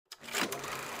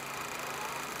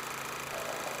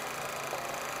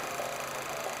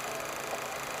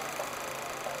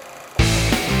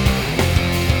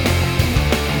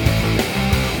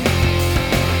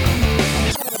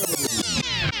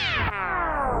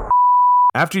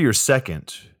After your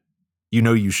second, you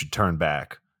know you should turn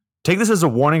back. Take this as a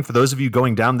warning for those of you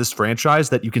going down this franchise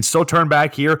that you can still turn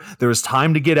back here. There is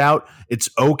time to get out. It's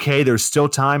okay. There's still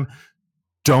time.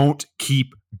 Don't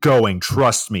keep going.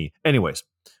 Trust me. Anyways,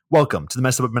 welcome to the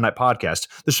Mess Up at Midnight podcast,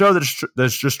 the show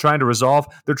that's just trying to resolve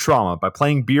their trauma by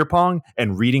playing beer pong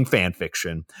and reading fan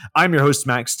fiction. I'm your host,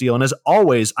 Max Steele, and as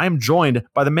always, I'm joined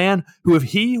by the man who, if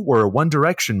he were a One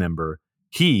Direction member,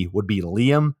 he would be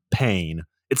Liam Payne.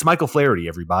 It's Michael Flaherty,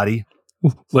 everybody.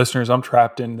 Listeners, I'm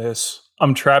trapped in this.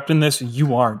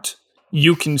 You aren't.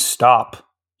 You can stop.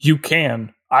 You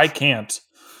can. I can't.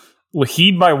 Well,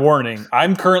 heed my warning.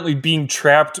 I'm currently being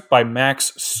trapped by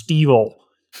Max Steele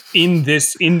in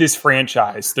this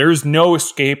franchise. There's no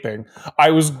escaping.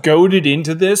 I was goaded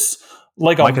into this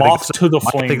like a moth to the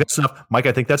flame. I think that's enough. Mike,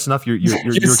 I think that's enough. You're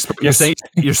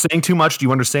saying too much. Do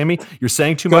you understand me? You're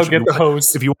saying too much. Get the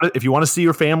hose. If you want to see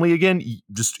your family again,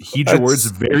 just heed your words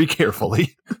very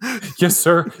carefully. Yes,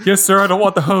 sir. Yes, sir. I don't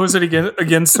want the hose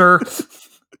again, sir.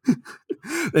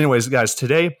 Anyways, guys,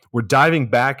 today we're diving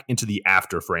back into the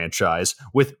After franchise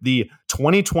with the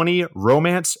 2020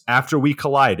 romance After We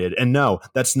Collided. And no,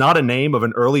 that's not a name of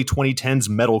an early 2010s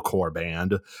metalcore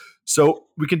band. So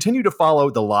we continue to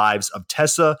follow the lives of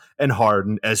Tessa and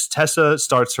Hardin as Tessa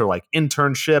starts her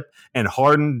internship and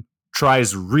Hardin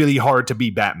tries really hard to be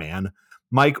Batman.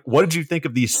 Mike, what did you think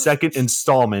of the second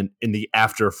installment in the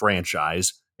After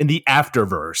franchise, in the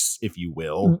Afterverse, if you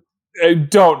will?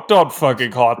 Don't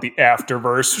fucking call it the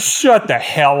Afterverse. Shut the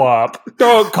hell up.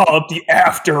 Don't call it the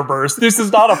Afterverse. This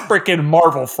is not a freaking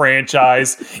Marvel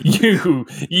franchise. You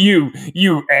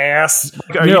ass.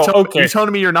 Are you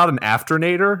telling me you're not an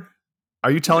Afternator? Are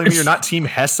you telling me you're not Team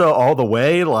Hessa all the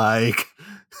way?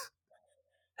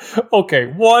 Okay,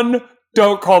 one,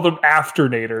 don't call them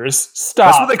Afternators.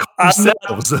 Stop. That's what they call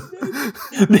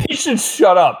themselves. They should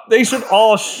shut up. They should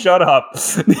all shut up.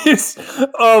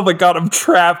 Oh my God, I'm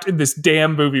trapped in this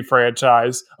damn movie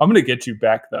franchise. I'm going to get you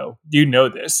back, though. You know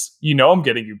this. You know I'm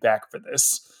getting you back for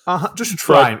this. Just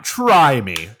try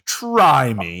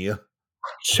me.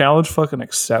 Challenge fucking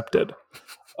accepted.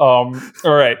 All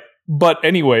right. But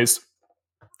anyways,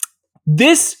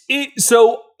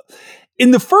 so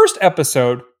in the first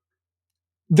episode,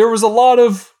 there was a lot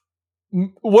of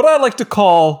what I like to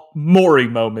call Maury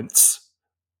moments,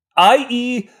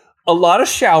 i.e. a lot of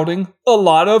shouting, a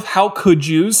lot of how could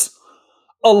yous,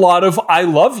 a lot of I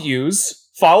love yous,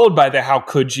 followed by the how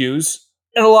could yous,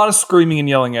 and a lot of screaming and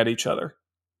yelling at each other.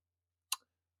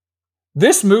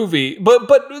 This movie, but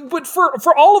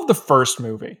for all of the first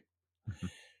movie,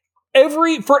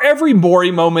 for every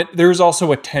Maury moment, there was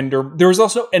also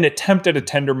an attempt at a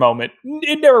tender moment.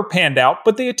 It never panned out,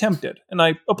 but they attempted, and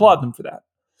I applaud them for that.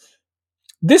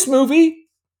 This movie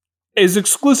is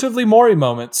exclusively Maury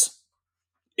moments.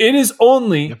 It is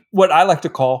only what I like to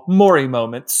call Maury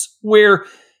moments, where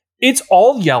it's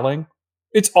all yelling,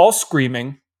 it's all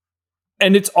screaming,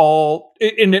 and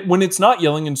when it's not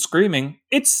yelling and screaming,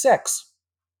 it's sex.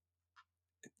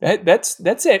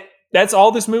 That's it. That's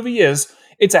all this movie is.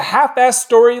 It's a half-assed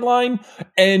storyline,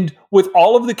 and with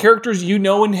all of the characters you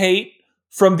know and hate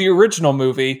from the original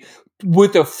movie,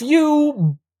 with a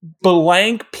few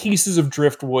blank pieces of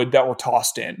driftwood that were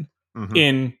tossed in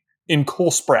Cole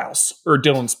Sprouse or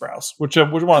Dylan Sprouse, which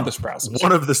one of the Sprouses.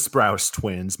 One of the Sprouse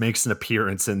twins makes an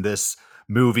appearance in this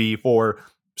movie for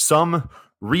some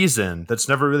reason that's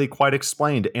never really quite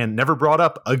explained and never brought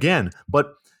up again.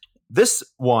 But this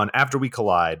one, After We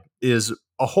Collide, is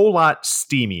a whole lot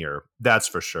steamier, that's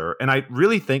for sure. And I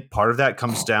really think part of that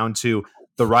comes down to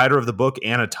the writer of the book,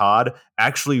 Anna Todd,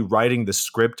 actually writing the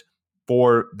script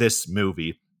for this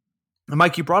movie. And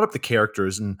Mike, you brought up the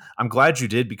characters, and I'm glad you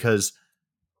did, because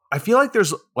I feel like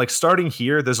there's starting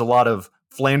here, there's a lot of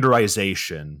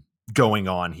Flanderization going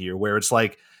on here, where it's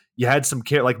you had some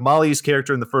Molly's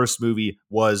character in the first movie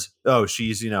was,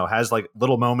 she's, has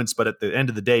little moments, but at the end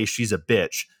of the day, she's a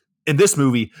bitch. In this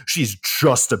movie, she's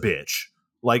just a bitch.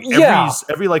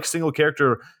 Every single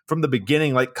character from the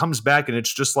beginning comes back, and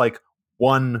it's just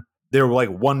one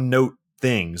note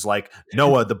things.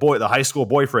 Noah, the high school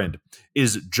boyfriend,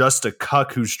 is just a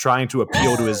cuck who's trying to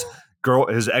appeal to his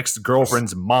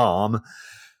ex-girlfriend's mom.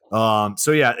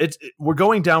 We're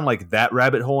going down that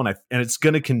rabbit hole, and it's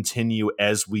going to continue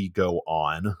as we go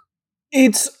on.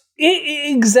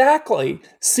 Exactly.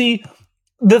 See,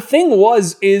 the thing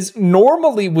is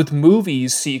normally with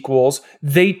movies sequels,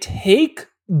 they take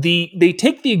the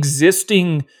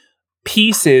existing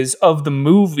pieces of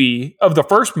the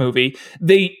first movie,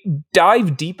 they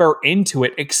dive deeper into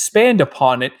it, expand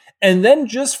upon it, and then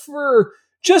just for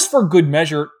good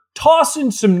measure, toss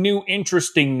in some new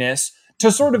interestingness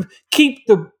to sort of keep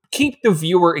the keep the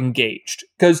viewer engaged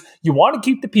because you want to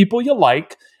keep the people you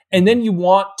like, and then you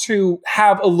want to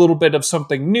have a little bit of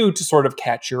something new to sort of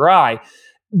catch your eye.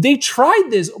 They tried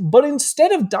this, but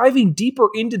instead of diving deeper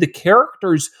into the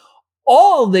characters,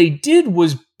 all they did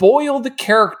was boil the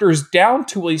characters down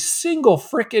to a single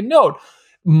freaking note.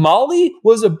 Molly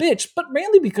was a bitch, but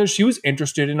mainly because she was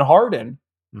interested in Hardin.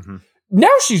 Mm-hmm.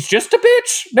 Now she's just a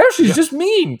bitch. Now she's just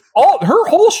mean. Her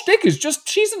whole shtick is just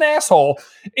she's an asshole.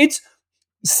 It's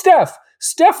Steph.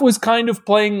 Steph was kind of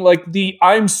playing like the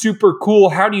I'm super cool.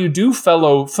 How do you do,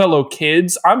 fellow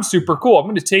kids? I'm super cool. I'm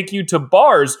going to take you to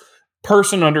bars.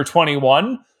 Person under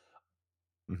 21.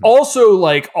 Mm-hmm.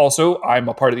 Also, I'm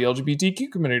a part of the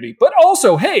LGBTQ community. But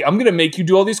also, hey, I'm going to make you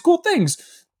do all these cool things.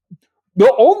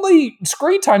 The only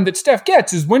screen time that Steph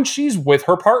gets is when she's with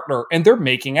her partner and they're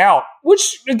making out,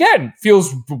 which, again,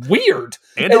 feels weird.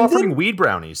 And offering weed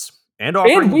brownies. And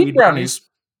offering weed brownies.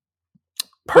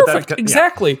 Perfect.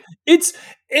 Exactly. Yeah.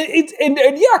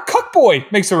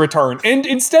 Cuckboy makes a return. And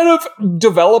instead of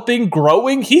developing,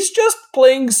 growing, he's just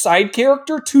playing side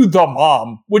character to the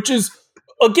mom, which is,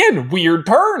 again, weird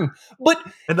turn.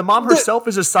 And the mom herself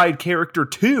is a side character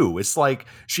too. It's like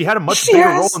she had a much bigger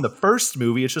role in the first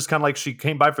movie. It's just kind of like she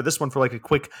came by for this one for like a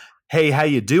quick, hey, how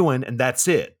you doing? And that's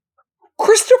it.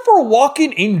 Christopher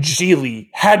Walken in Geely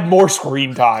had more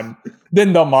screen time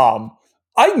than the mom.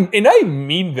 I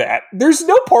mean that. There's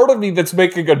no part of me that's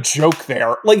making a joke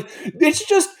there. Like, it's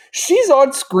just, she's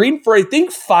on screen for, I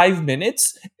think, 5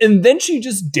 minutes, and then she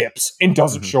just dips and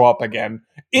doesn't show up again.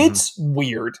 It's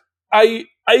weird. I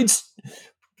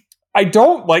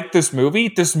don't like this movie.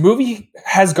 This movie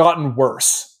has gotten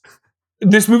worse.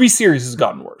 This movie series has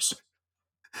gotten worse.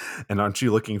 And aren't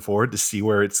you looking forward to see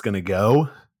where it's going to go?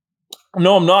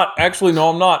 No, I'm not. Actually, no,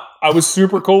 I'm not. I was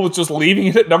super cool with just leaving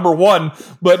it at number 1,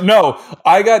 but no,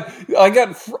 I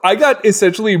got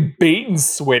essentially bait and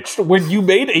switched when you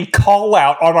made a call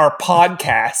out on our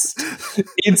podcast.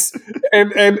 It's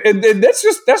and that's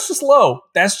just low.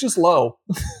 That's just low.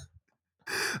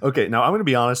 Okay, now I'm going to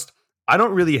be honest. I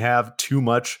don't really have too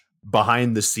much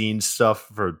behind the scenes stuff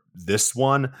for this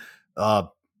one.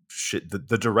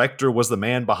 The director was the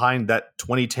man behind that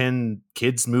 2010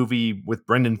 kids movie with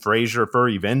Brendan Fraser,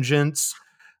 Furry Vengeance,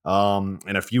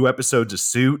 and a few episodes of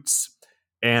Suits.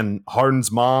 And Hardin's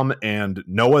mom and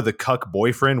Noah, the cuck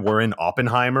boyfriend, were in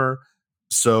Oppenheimer.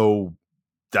 So,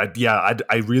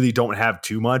 I really don't have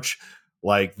too much.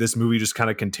 Like, this movie just kind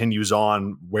of continues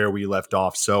on where we left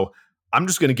off. So I'm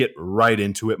just going to get right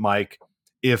into it, Mike.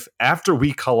 If After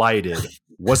We Collided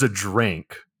was a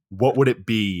drink, what would it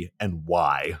be and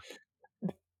why?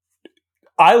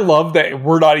 I love that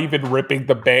we're not even ripping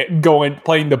the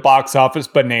playing the box office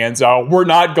bonanza. We're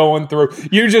not going through.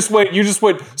 You just went.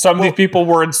 Some of these people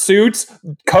were in Suits.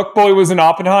 Cuckboy was in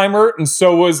Oppenheimer, and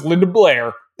so was Linda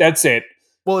Blair. That's it.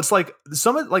 Well, it's like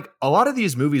a lot of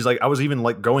these movies. Like, I was even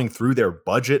like going through their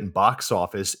budget and box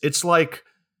office. It's like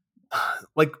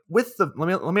with the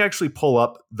let me actually pull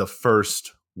up the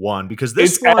first one, because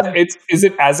this one is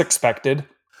it as expected?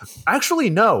 Actually,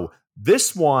 no.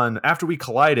 This one, After We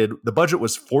Collided, the budget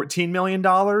was $14 million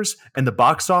and the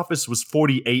box office was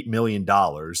 $48 million.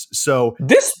 So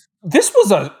this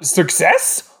was a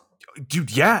success?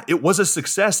 Dude, yeah, it was a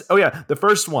success. Oh yeah, the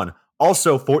first one,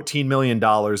 also $14 million,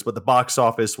 but the box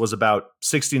office was about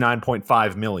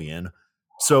 $69.5 million.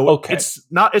 So it's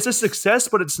a success,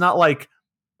 but it's not like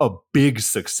a big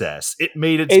success. It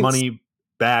made its money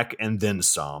back and then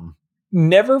some.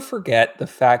 Never forget the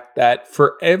fact that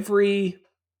for every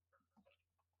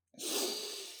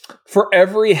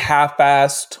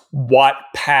half-assed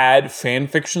Wattpad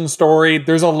fanfiction story,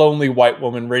 there's a lonely white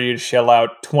woman ready to shell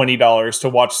out $20 to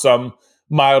watch some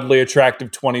mildly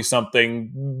attractive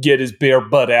 20-something get his bare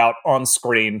butt out on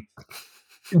screen.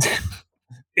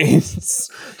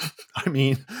 I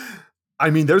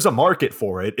mean, there's a market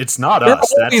for it. It's not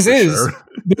us. There always is. Sure.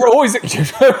 There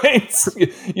always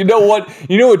is. You know what?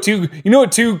 You know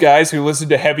what? Two guys who listen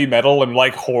to heavy metal and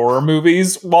like horror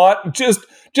movies want? Just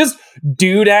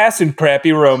dude ass and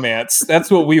crappy romance. That's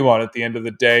what we want at the end of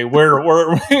the day.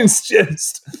 It's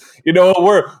just,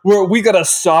 we got a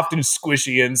soft and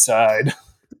squishy inside.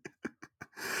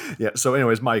 Yeah. So,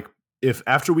 anyways, Mike, if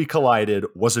After We Collided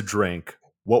was a drink,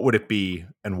 what would it be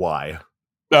and why?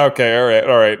 Okay,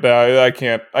 all right. I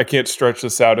can't stretch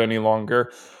this out any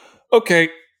longer. Okay,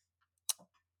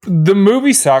 the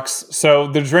movie sucks, so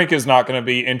the drink is not going to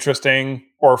be interesting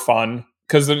or fun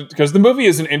because the movie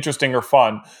isn't interesting or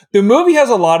fun. The movie has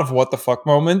a lot of what the fuck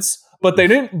moments, but they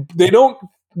don't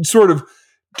sort of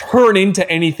turn into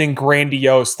anything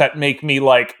grandiose that make me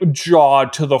like jaw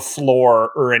to the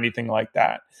floor or anything like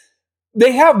that.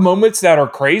 they have moments that are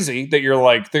crazy that you're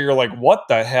like, what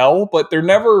the hell? But they're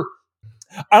never,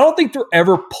 I don't think they're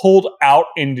ever pulled out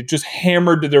and just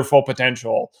hammered to their full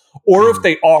potential. Or if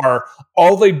they are,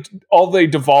 all they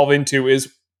devolve into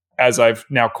is, as I've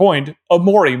now coined, a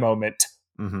Maury moment.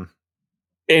 Mm-hmm.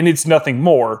 And it's nothing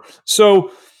more.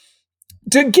 So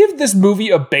to give this movie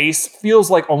a base feels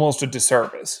like almost a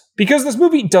disservice, because this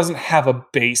movie doesn't have a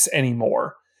base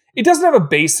anymore. It doesn't have a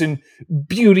base in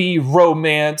beauty,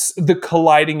 romance, the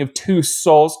colliding of two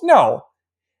souls. No.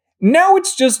 Now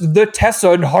it's just the Tessa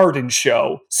and Hardin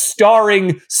show,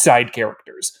 starring side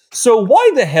characters. So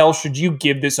why the hell should you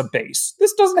give this a base?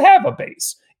 This doesn't have a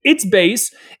base. Its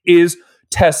base is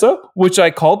Tessa, which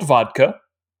I called vodka,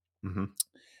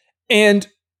 and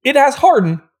it has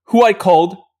Hardin, who I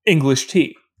called English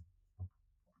tea.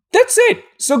 That's it.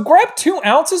 So grab 2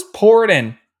 ounces, pour it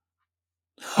in.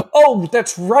 Oh,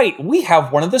 that's right. We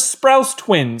have one of the Sprouse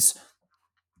twins.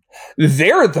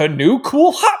 They're the new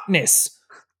cool hotness.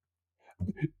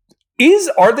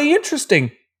 Are they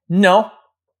interesting? No.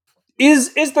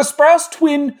 Is the Sprouse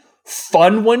twin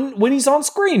fun when he's on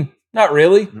screen? Not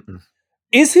really. Mm-mm.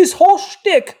 Is his whole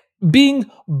shtick being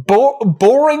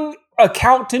boring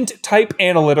accountant type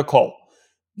analytical?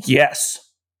 Yes.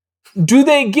 Do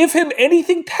they give him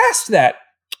anything past that?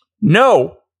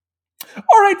 No.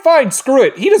 All right, fine. Screw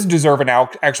it. He doesn't deserve an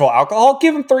actual alcohol.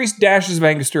 Give him 3 dashes of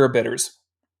Angostura bitters.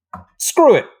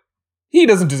 Screw it. He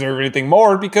doesn't deserve anything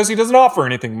more because he doesn't offer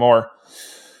anything more.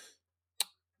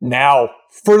 Now,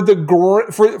 for the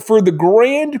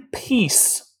grand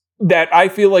piece that I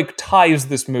feel like ties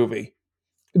this movie.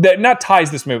 This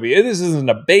isn't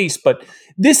a base, but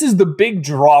this is the big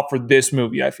draw for this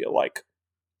movie, I feel like.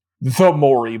 The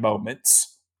Maury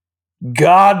moments.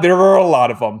 God, there are a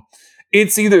lot of them.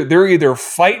 They're either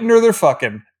fighting or they're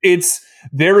fucking.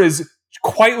 There is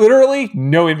quite literally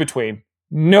no in between.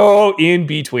 No in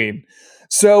between.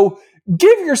 So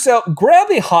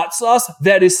grab a hot sauce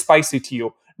that is spicy to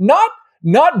you. Not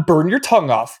burn your tongue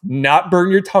off. Not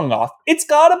burn your tongue off. It's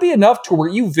gotta be enough to where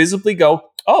you visibly go,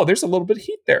 oh, there's a little bit of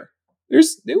heat there.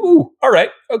 All right,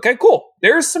 okay, cool.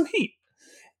 There's some heat.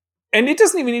 And it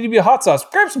doesn't even need to be a hot sauce.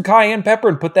 Grab some cayenne pepper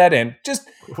and put that in. Just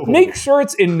make sure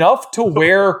it's enough to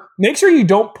where, make sure you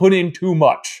don't put in too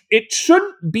much. It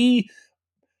shouldn't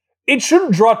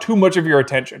draw too much of your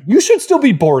attention. You should still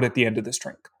be bored at the end of this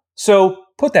drink. So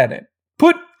put that in.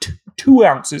 Put 2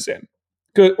 ounces in.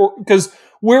 Because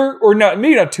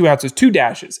maybe not 2 ounces, 2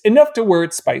 dashes. Enough to where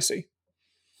it's spicy.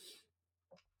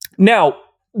 Now,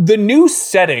 the new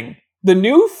setting, the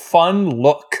new fun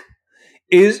look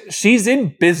is she's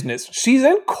in business. She's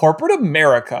in corporate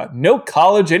America. No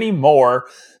college anymore.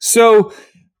 So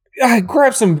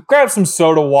grab some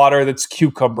soda water that's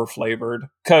cucumber flavored.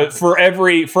 For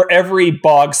every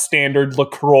bog standard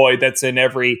LaCroix that's in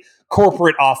every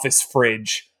corporate office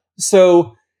fridge.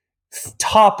 So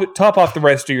top off the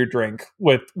rest of your drink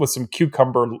with some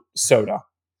cucumber soda.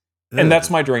 And that's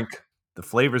my drink. The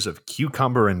flavors of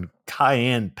cucumber and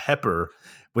cayenne pepper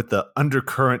with the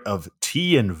undercurrent of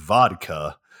tea and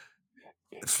vodka.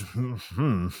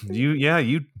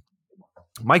 You,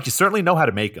 Mike, you certainly know how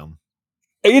to make them.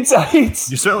 You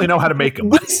certainly know how to make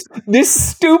them. This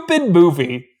stupid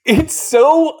movie. It's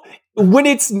so when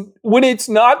it's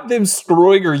not them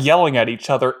screwing or yelling at each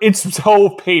other, it's so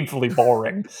painfully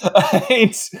boring.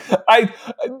 That's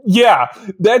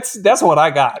what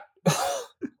I got.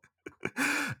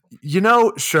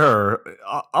 Sure,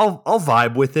 I'll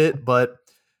vibe with it, but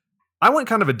I went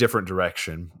kind of a different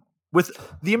direction. With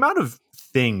the amount of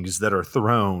things that are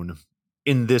thrown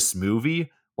in this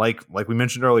movie, like we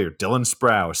mentioned earlier, Dylan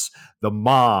Sprouse, the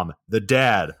mom, the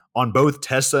dad, on both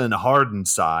Tessa and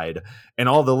Hardin's side, and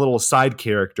all the little side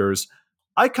characters,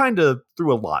 I kind of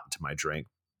threw a lot into my drink.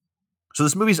 So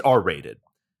this movie's R-rated.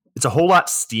 It's a whole lot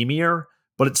steamier,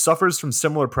 but it suffers from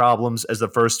similar problems as the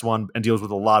first one and deals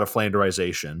with a lot of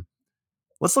flanderization.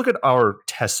 Let's look at our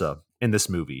Tessa in this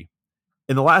movie.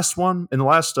 In the last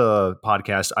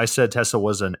podcast, I said Tessa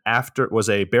was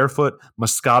a barefoot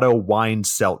Moscato wine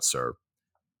seltzer.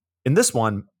 In this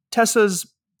one, Tessa's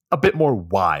a bit more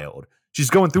wild.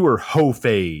 She's going through her hoe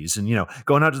phase and,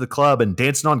 going out to the club and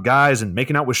dancing on guys and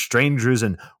making out with strangers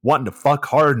and wanting to fuck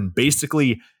hard and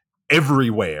basically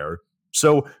everywhere.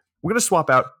 So we're going to swap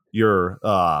out your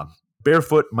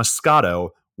barefoot Moscato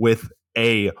with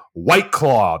a White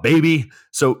Claw, baby.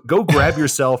 So go grab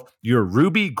yourself your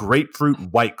Ruby Grapefruit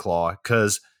White Claw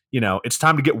because, it's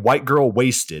time to get white girl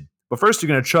wasted. But first, you're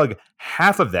going to chug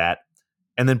half of that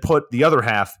and then put the other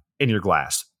half in your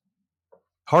glass.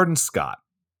 Hardin Scott,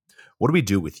 what do we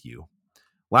do with you?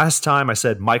 Last time I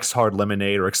said Mike's Hard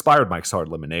Lemonade or expired Mike's Hard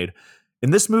Lemonade.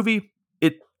 In this movie,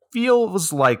 it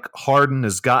feels like Harden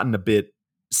has gotten a bit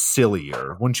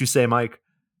sillier, wouldn't you say, Mike?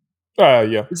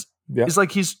 Yeah. It's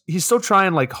like he's still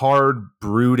trying like hard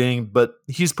brooding, but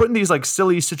he's put in these like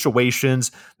silly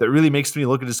situations that really makes me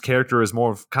look at his character as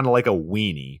more of kind of like a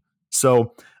weenie.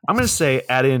 So I'm going to say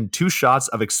add in 2 shots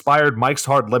of expired Mike's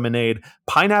Hard Lemonade,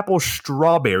 pineapple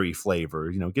strawberry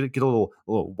flavor. Get a little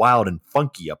wild and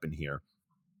funky up in here.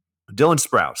 Dylan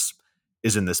Sprouse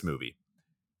is in this movie.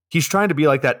 He's trying to be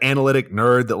like that analytic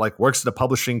nerd that like works at a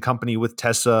publishing company with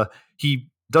Tessa. He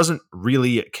doesn't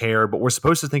really care, but we're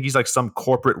supposed to think he's like some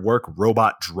corporate work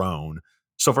robot drone.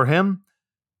 So for him,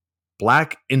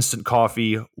 black instant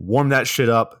coffee, warm that shit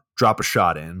up, drop a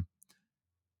shot in.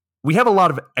 We have a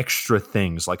lot of extra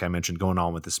things, like I mentioned, going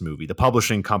on with this movie. The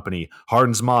publishing company,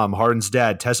 Harden's mom, Harden's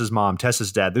dad, Tessa's mom,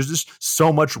 Tessa's dad. There's just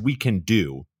so much we can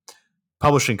do.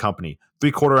 Publishing company,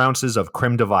 3/4 ounces of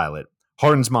creme de violet.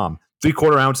 Harden's mom,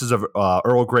 3/4 ounces of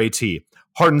Earl Grey tea.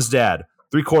 Harden's dad,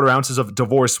 3/4 ounces of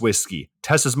divorce whiskey.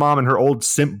 Tessa's mom and her old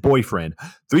simp boyfriend,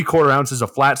 3/4 ounces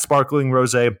of flat sparkling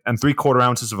rosé, and 3/4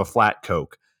 ounces of a flat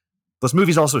Coke. This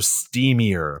movie's also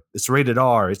steamier. It's rated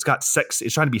R. It's got sex.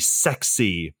 It's trying to be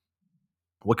sexy.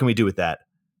 What can we do with that?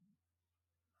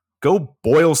 Go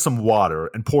boil some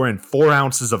water and pour in 4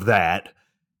 ounces of that.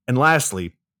 And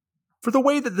lastly, for the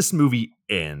way that this movie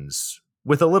ends,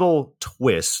 with a little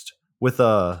twist, with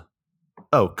a,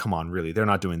 oh, come on, really? They're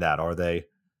not doing that, are they?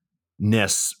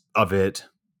 Ness of it.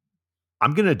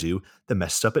 I'm going to do the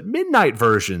Messed Up at Midnight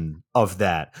version of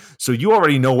that. So you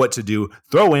already know what to do.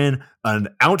 Throw in 1.5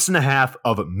 ounces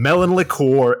of melon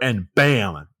liqueur and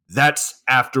bam, that's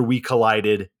After We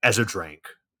Collided as a drink.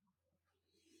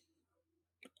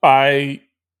 I'm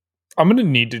going to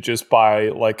need to just buy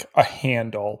like a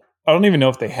handle. I don't even know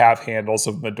if they have handles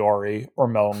of Midori or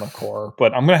melon liqueur,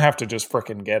 but I'm gonna have to just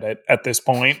frickin' get it at this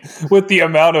point with the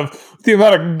amount of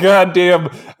goddamn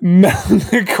melon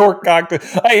liqueur cocktail.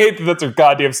 I hate that that's a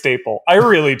goddamn staple. I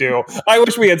really do. I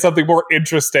wish we had something more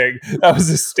interesting that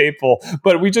was a staple,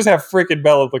 but we just have frickin'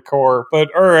 melon liqueur. But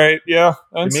all right, yeah,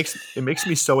 it makes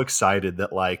me so excited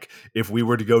that like if we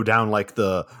were to go down like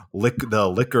the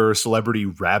liquor celebrity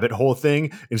rabbit hole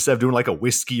thing, instead of doing like a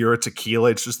whiskey or a tequila,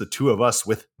 it's just the two of us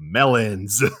with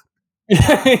melons.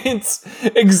 It's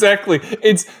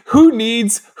who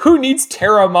needs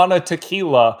Terramana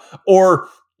tequila or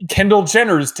Kendall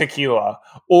Jenner's tequila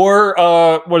or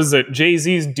what is it,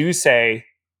 Jay-Z's Douce.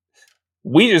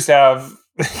 We just have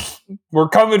we're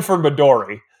coming for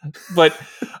Midori, but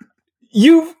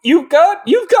you've got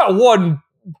a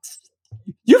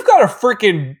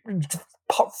freaking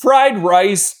fried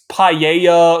rice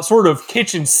paella sort of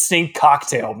kitchen sink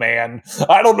cocktail, man.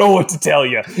 I don't know what to tell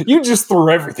you. You just threw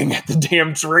everything at the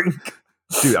damn drink.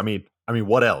 Dude, I mean,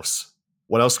 what else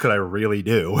could I really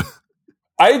do?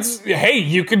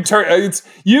 You can turn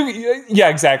yeah,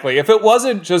 exactly. If it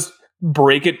wasn't just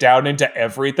break it down into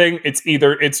everything,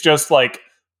 it's just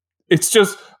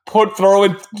throw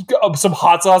in some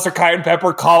hot sauce or cayenne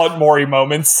pepper, call it Maury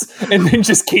moments, and then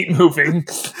just keep moving.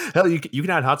 Hell, you can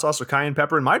add hot sauce or cayenne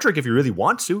pepper in my drink if you really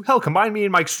want to. Hell, combine me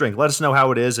and Mike's drink. Let us know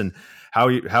how it is and how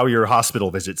your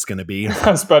hospital visit's going to be.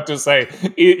 I was about to say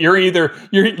you're either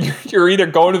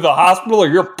going to the hospital or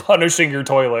you're punishing your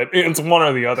toilet. It's one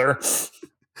or the other.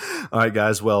 All right,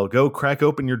 guys. Well, go crack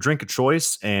open your drink of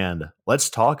choice and let's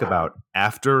talk about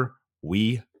After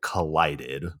We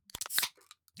Collided.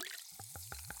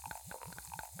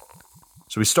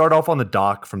 So we start off on the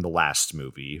dock from the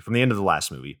end of the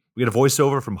last movie. We get a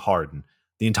voiceover from Harden.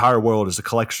 The entire world is a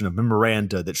collection of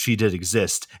memoranda that she did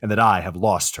exist and that I have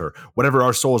lost her. Whatever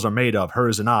our souls are made of,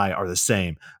 hers and I are the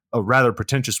same. A rather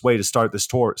pretentious way to start this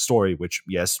story, which,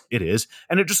 yes, it is.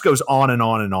 And it just goes on and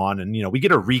on and on. And, we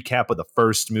get a recap of the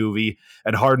first movie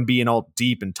and Harden being all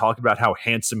deep and talking about how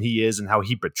handsome he is and how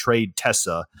he betrayed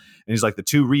Tessa. And he's like, the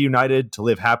two reunited to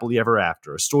live happily ever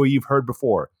after. A story you've heard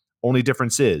before. Only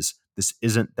difference is, this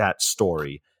isn't that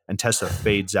story. And Tessa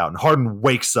fades out and Harden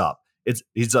wakes up.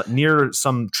 He's near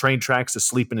some train tracks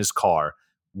asleep in his car.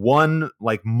 1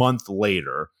 month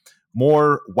later,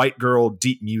 more white girl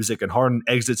deep music, and Harden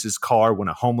exits his car when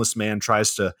a homeless man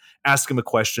tries to ask him a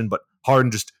question, but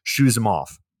Harden just shoos him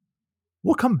off.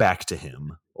 We'll come back to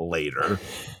him later.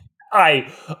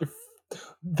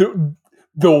 The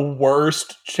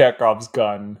worst Chekhov's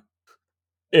gun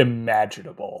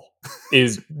imaginable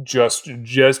is just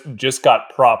got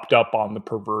propped up on the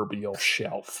proverbial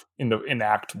shelf in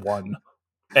Act 1.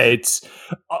 It's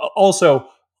also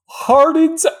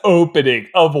Harden's opening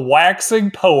of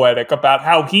waxing poetic about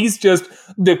how he's just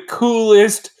the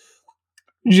coolest,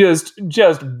 just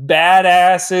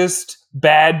badassest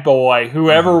bad boy,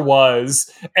 whoever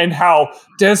was, and how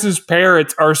Tessa's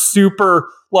parents are super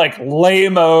like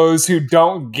lamos who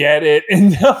don't get it.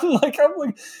 And I'm like,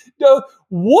 no,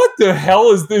 what the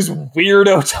hell is this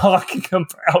weirdo talking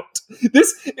about?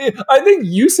 I think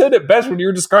you said it best when you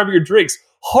were describing your drinks.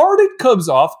 Hardin comes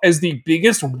off as the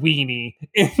biggest weenie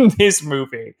in this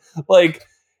movie. Like,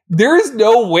 there is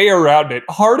no way around it.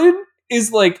 Hardin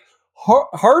is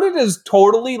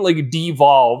totally like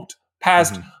devolved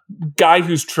past guy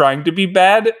who's trying to be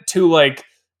bad to like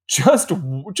just a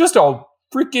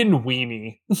freaking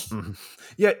weenie.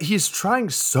 Yeah, he's trying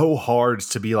so hard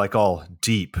to be like all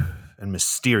deep and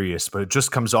mysterious, but it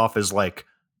just comes off as like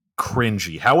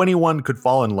cringy. How anyone could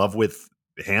fall in love with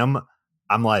him,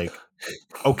 I'm like,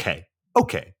 okay,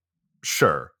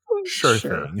 sure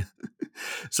thing.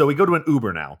 So we go to an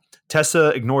Uber now. Tessa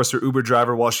ignores her Uber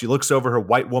driver while she looks over her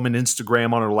white woman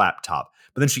Instagram on her laptop.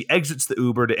 But then she exits the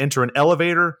Uber to enter an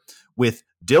elevator with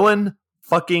Dylan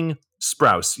fucking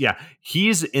Sprouse. Yeah,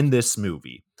 he's in this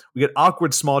movie. We get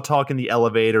awkward small talk in the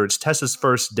elevator. It's Tessa's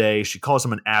first day. She calls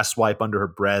him an asswipe under her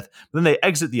breath. Then they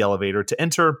exit the elevator to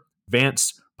enter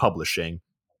Vance Publishing.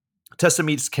 Tessa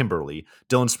meets Kimberly.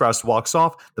 Dylan Sprouse walks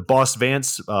off. The boss at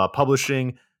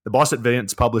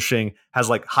Vance Publishing has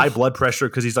like high blood pressure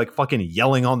because he's like fucking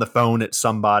yelling on the phone at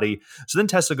somebody. So then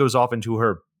Tessa goes off into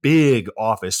her big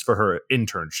office for her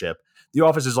internship. The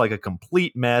office is like a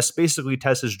complete mess. Basically,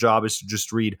 Tessa's job is to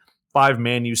just read 5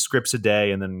 manuscripts a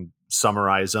day and then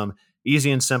summarize them. Easy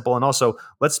and simple. And also,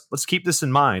 let's keep this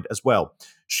in mind as well.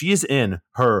 She is in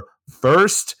her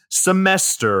first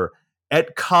semester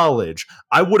at college.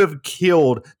 I would have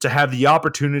killed to have the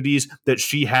opportunities that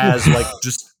she has,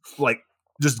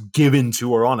 just given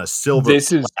to her on a silver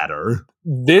platter.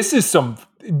 This is some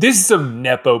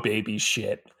Nepo baby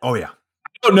shit. Oh yeah.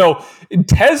 Oh no,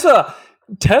 Tessa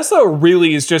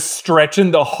really is just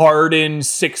stretching the Hardin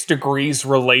 6 degrees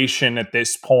relation at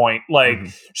this point. Like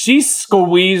she's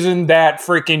squeezing that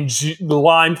freaking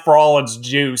lime for all its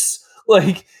juice.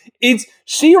 Like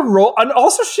she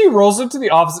rolls into the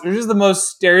office, which is the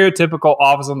most stereotypical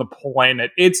office on the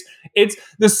planet. It's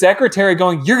the secretary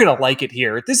going, "You're gonna like it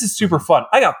here. This is super fun.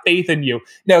 I got faith in you."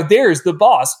 Now there's the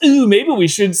boss. Ooh, maybe we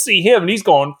should see him. And he's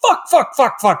going,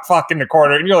 fuck in the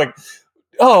corner. And you're like,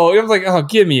 oh, I was like, oh,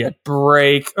 give me a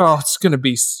break. Oh, it's gonna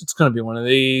be one of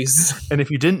these. And if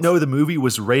you didn't know the movie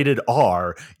was rated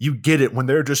R, you get it when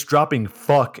they're just dropping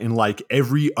fuck in like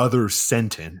every other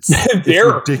sentence.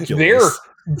 They're ridiculous.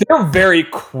 They're very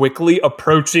quickly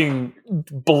approaching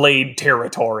Blade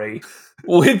territory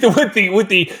with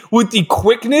the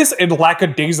quickness and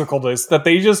lackadaisicalness that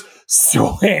they just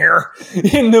swear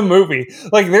in the movie.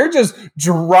 Like they're just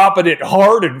dropping it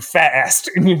hard and fast,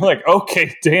 and you're like,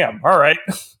 okay, damn, all right.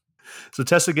 So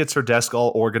Tessa gets her desk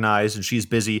all organized, and she's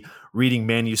busy reading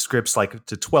manuscripts like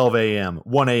to 12 a.m.,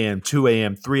 1 a.m., 2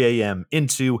 a.m., 3 a.m.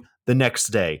 into the next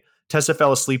day. Tessa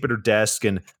fell asleep at her desk,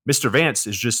 and Mr. Vance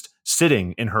is just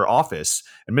sitting in her office.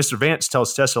 And Mr. Vance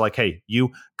tells Tessa, like, hey, you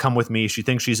come with me. She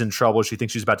thinks she's in trouble. She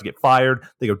thinks she's about to get fired.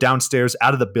 They go downstairs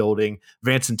out of the building.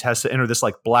 Vance and Tessa enter this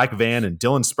like black van, and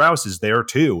Dylan Sprouse is there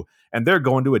too. And they're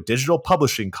going to a digital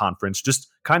publishing conference just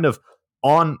kind of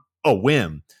on a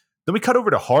whim. Then we cut over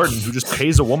to Hardin, who just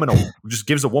gives a woman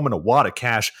a wad of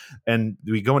cash, and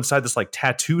we go inside this like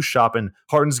tattoo shop, and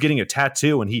Hardin's getting a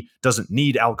tattoo, and he doesn't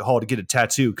need alcohol to get a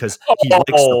tattoo because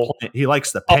he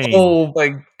likes the pain. Oh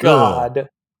my god,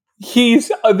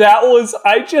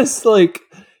 I just like,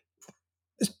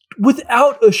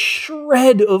 without a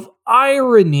shred of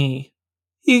irony,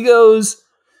 he goes,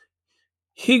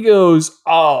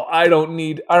 oh, I don't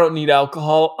need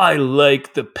alcohol. I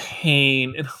like the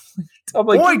pain. And I'm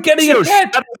like, boy, getting a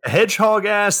hedgehog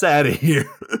ass out of here.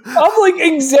 I'm like,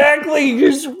 exactly.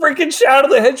 Just freaking Shadow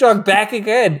the Hedgehog back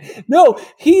again. No,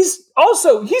 he's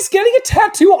getting a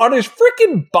tattoo on his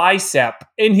freaking bicep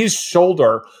and his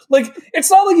shoulder. Like, it's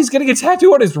not like he's getting a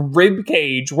tattoo on his rib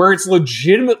cage where it's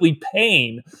legitimately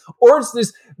pain, or it's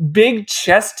this big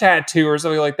chest tattoo or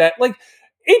something like that. Like,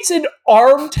 it's an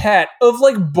arm tat of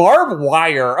like barbed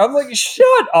wire. I'm like,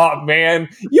 shut up, man.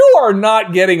 You are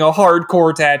not getting a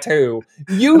hardcore tattoo.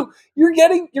 You're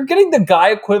getting the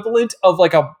guy equivalent of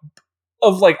like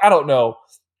I don't know.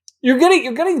 You're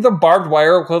getting the barbed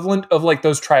wire equivalent of like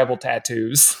those tribal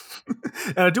tattoos.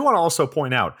 And I do want to also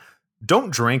point out,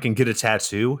 don't drink and get a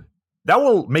tattoo. That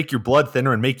will make your blood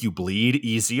thinner and make you bleed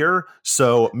easier.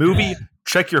 So, movie,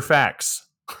 check your facts.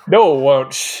 No, it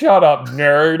won't. Shut up,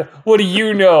 nerd. What do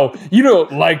you know? You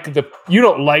don't like the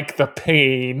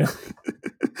pain.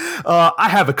 I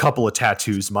have a couple of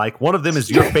tattoos, Mike. One of them is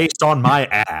your face on my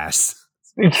ass.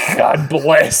 God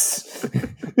bless.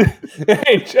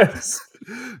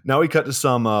 Now we cut to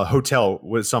some hotel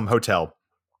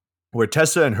where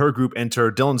Tessa and her group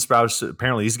enter. Dylan Sprouse,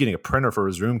 apparently he's getting a printer for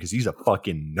his room because he's a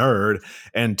fucking nerd.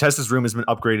 And Tessa's room has been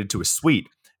upgraded to a suite.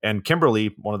 And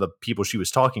Kimberly, one of the people she was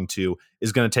talking to,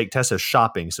 is going to take Tessa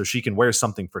shopping so she can wear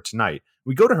something for tonight.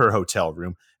 We go to her hotel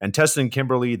room, and Tessa and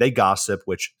Kimberly, they gossip,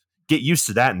 which get used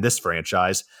to that in this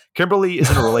franchise. Kimberly is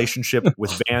in a relationship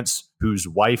with Vance, whose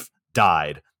wife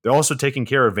died. They're also taking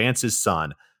care of Vance's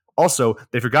son. Also,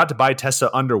 they forgot to buy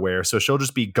Tessa underwear, so she'll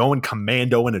just be going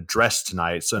commando in a dress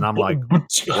tonight. So, and I'm like,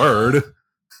 word.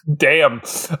 Damn.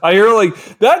 I hear like,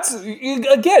 that's,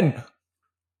 again,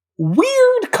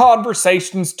 weird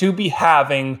conversations to be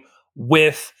having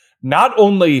with not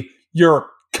only your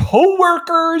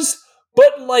coworkers,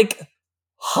 but like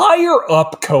higher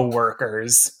up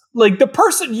coworkers. Like the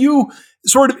person you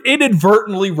sort of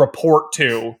inadvertently report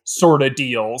to sort of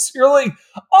deals. You're like,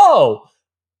 oh,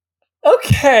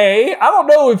 okay. I don't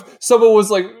know if someone was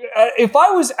like, if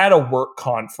I was at a work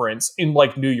conference in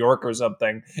like New York or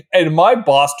something, and my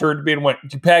boss turned to me and went,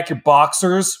 "You pack your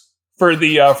boxers for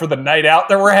the night out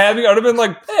that we're having," I'd have been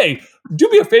like, "Hey, do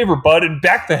me a favor, bud, and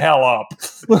back the hell up."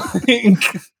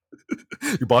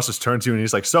 Your boss just turned to you and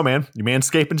he's like, "So, man, you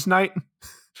manscaping tonight?"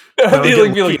 I'd be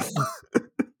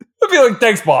like,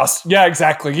 "Thanks, boss. Yeah,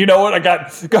 exactly. You know what? I got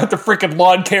the freaking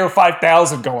Lawn Care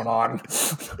 5000 going on."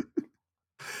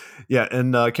 Yeah,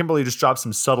 and Kimberly just dropped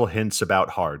some subtle hints about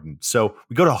Hardin. So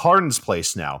we go to Hardin's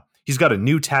place now. He's got a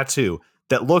new tattoo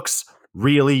that looks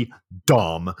really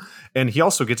dumb. And he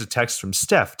also gets a text from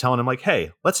Steph telling him, like,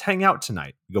 "Hey, let's hang out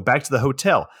tonight." We go back to the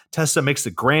hotel. Tessa makes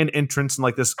a grand entrance in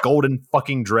like this golden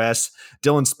fucking dress.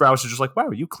 Dylan Sprouse is just like,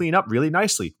 "Wow, you clean up really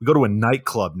nicely." We go to a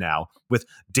nightclub now with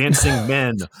dancing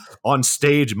men on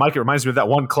stage. Mike, it reminds me of that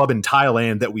one club in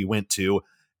Thailand that we went to.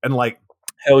 And like,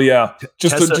 hell yeah.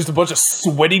 Tessa, just a bunch of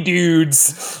sweaty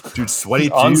dudes. Dude, sweaty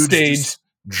on dudes stage. just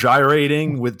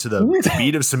gyrating to the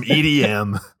beat of some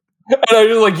EDM. And I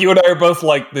just like, you and I are both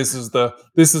like, this is the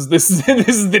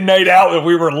night out that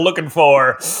we were looking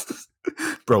for.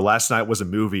 Bro, last night was a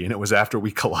movie and it was after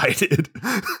we collided.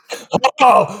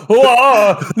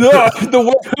 Oh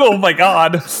my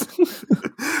God.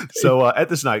 So at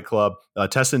this nightclub,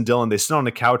 Tessa and Dylan, they sit on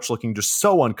the couch looking just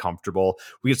so uncomfortable.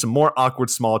 We get some more awkward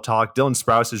small talk. Dylan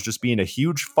Sprouse is just being a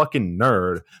huge fucking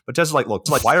nerd. But Tessa's like, "Look,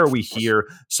 why are we here?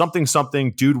 Something,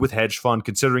 dude with hedge fund,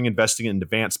 considering investing in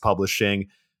advanced publishing."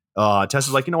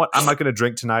 Tessa's like, "You know what? I'm not going to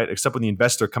drink tonight, except when the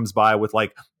investor comes by with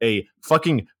like a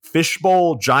fucking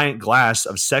fishbowl giant glass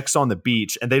of Sex on the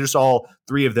Beach." And they just all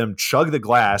three of them chug the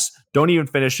glass, don't even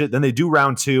finish it. Then they do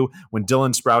round two when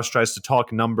Dylan Sprouse tries to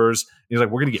talk numbers. He's like,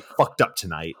 "We're going to get fucked up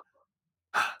tonight."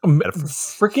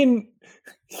 Freaking,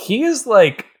 he is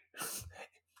like,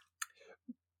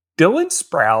 Dylan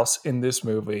Sprouse in this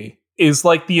movie is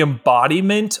like the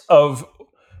embodiment of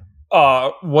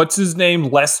what's his name,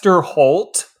 Lester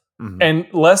Holt. Mm-hmm. And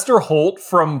Lester Holt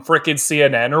from frickin'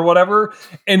 CNN or whatever,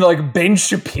 and like Ben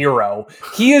Shapiro.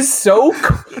 He is so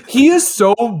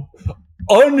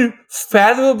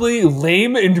unfathomably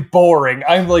lame and boring.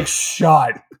 I'm like,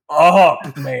 shut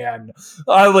up, man.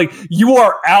 I'm like, you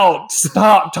are out.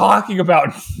 Stop talking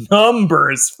about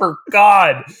numbers, for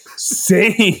God's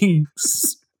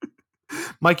sakes.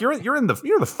 Mike, you're in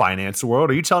the finance world.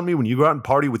 Are you telling me when you go out and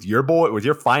party with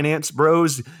your finance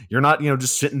bros, you're not,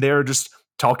 just sitting there just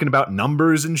talking about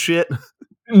numbers and shit?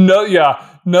 No, yeah.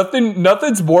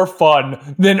 Nothing's more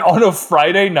fun than on a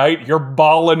Friday night you're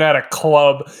balling at a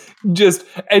club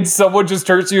and someone just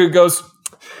turns to you and goes,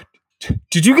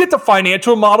 "Did you get the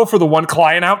financial model for the one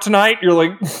client out tonight?" You're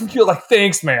like,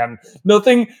 "Thanks, man."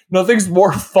 Nothing's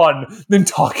more fun than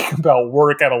talking about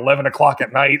work at 11 o'clock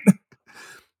at night.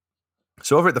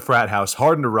 So over at the frat house,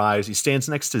 Hardin arrives. He stands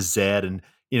next to Zed, and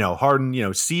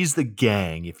Hardin, sees the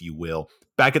gang, if you will.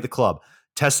 Back at the club,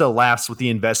 Tessa laughs with the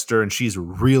investor, and she's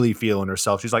really feeling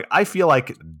herself. She's like, "I feel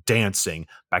like dancing."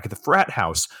 Back at the frat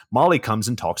house, Molly comes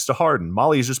and talks to Hardin.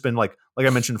 Molly's just been like I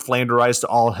mentioned, flanderized to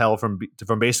all hell from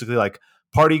basically like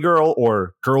party girl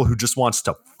or girl who just wants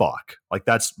to fuck. Like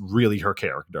that's really her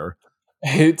character.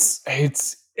 I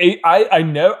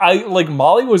know like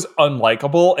Molly was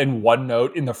unlikable in one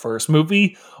note in the first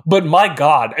movie, but my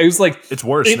God, it was like it's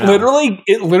worse. It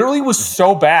literally was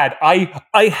so bad. I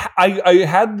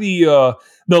had the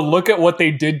look at what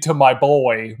they did to my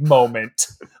boy moment.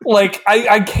 Like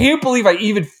I can't believe I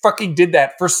even fucking did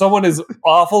that for someone as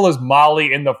awful as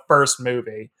Molly in the first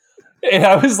movie. And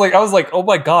I was like, oh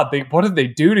my God, what did they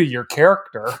do to your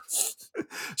character?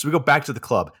 So we go back to the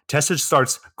club. Tessa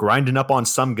starts grinding up on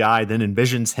some guy, then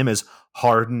envisions him as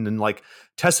Hardin. And like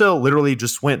Tessa literally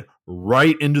just went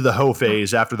right into the hoe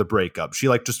phase after the breakup. She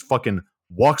like just fucking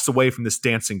walks away from this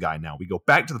dancing guy. Now we go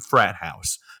back to the frat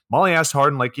house. Molly asks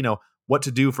Hardin, like, what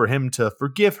to do for him to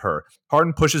forgive her.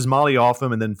 Hardin pushes Molly off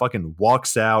him and then fucking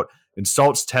walks out,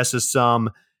 insults Tessa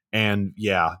some, and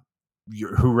yeah,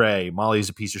 hooray, Molly's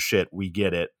a piece of shit. We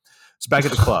get it. It's back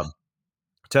at the club.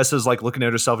 Tessa's like looking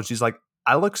at herself and she's like,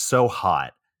 I look so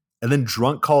hot. And then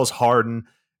Drunk calls Hardin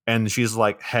and she's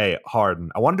like, hey,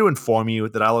 Hardin, I wanted to inform you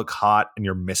that I look hot and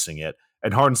you're missing it.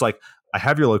 And Hardin's like, I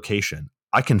have your location.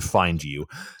 I can find you.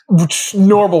 Which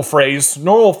normal phrase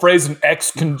an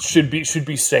ex should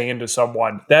be saying to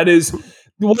someone. That's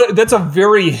a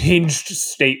very hinged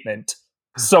statement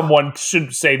someone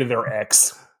should say to their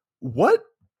ex. What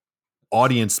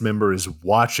audience member is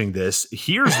watching this,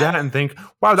 hears that and think,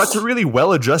 wow, that's a really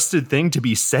well-adjusted thing to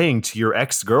be saying to your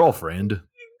ex-girlfriend?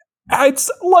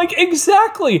 It's like,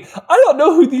 exactly. I don't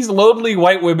know who these lonely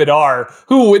white women are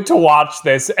who went to watch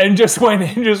this and just went,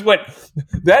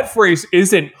 that phrase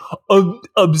isn't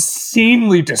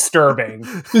obscenely disturbing.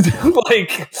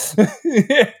 Like,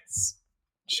 it's,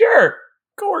 sure,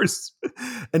 of course.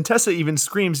 And Tessa even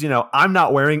screams, I'm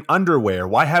not wearing underwear.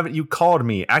 Why haven't you called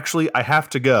me? Actually, I have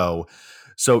to go.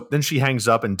 So then she hangs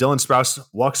up and Dylan Sprouse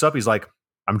walks up. He's like,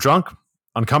 I'm drunk,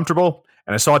 uncomfortable,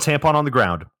 and I saw a tampon on the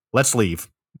ground. Let's leave.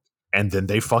 And then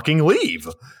they fucking leave.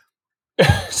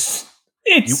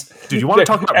 You want to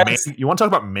talk about you want to talk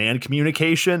about man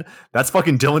communication? That's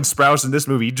fucking Dylan Sprouse in this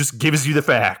movie. He just gives you the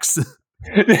facts.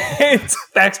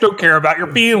 Facts don't care about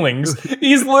your feelings.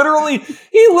 He literally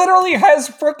has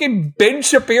freaking Ben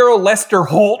Shapiro, Lester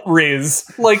Holt riz.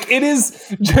 Like, it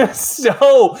is just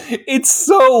it's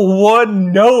so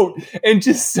one note and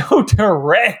just so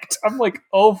direct. I'm like,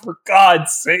 oh, for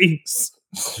God's sakes.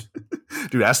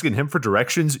 Dude, asking him for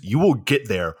directions, you will get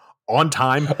there on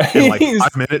time and like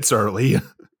 5 minutes early.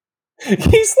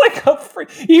 He's like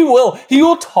he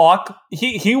will talk.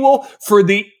 He will, for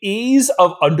the ease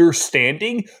of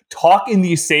understanding, talk in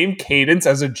the same cadence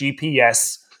as a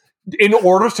GPS in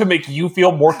order to make you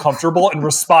feel more comfortable and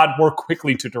respond more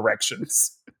quickly to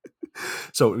directions.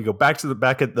 So we go back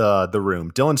at the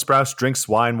room. Dylan Sprouse drinks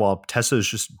wine while Tessa is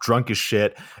just drunk as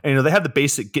shit. And they have the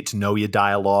basic get to know you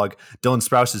dialogue. Dylan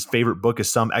Sprouse's favorite book is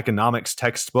some economics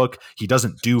textbook. He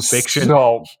doesn't do fiction.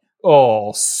 So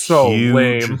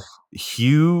lame.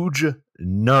 Huge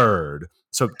nerd.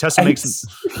 So Tessa makes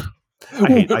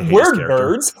we're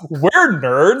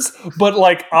nerds, but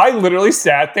like I literally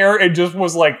sat there and just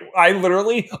was like, I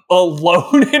literally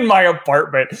alone in my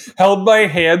apartment held my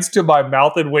hands to my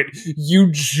mouth and went,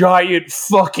 you giant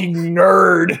fucking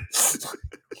nerd.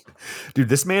 Dude,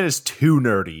 this man is too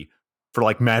nerdy for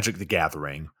like Magic the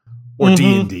Gathering or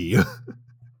D&D.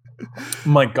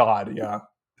 My God, yeah.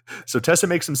 So Tessa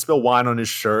makes him spill wine on his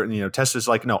shirt, and Tessa's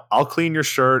like, no, I'll clean your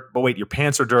shirt, but wait, your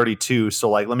pants are dirty too, so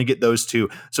like let me get those too.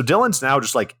 So Dylan's now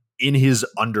just like in his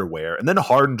underwear, and then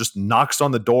Hardin just knocks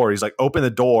on the door. He's like, open the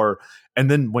door, and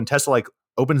then when Tessa like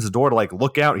opens the door to like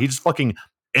look out, he just fucking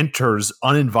enters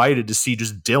uninvited to see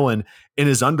just Dylan in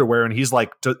his underwear, and he's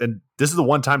like, and this is the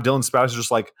one time Dylan Sprouse is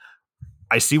just like,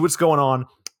 I see what's going on.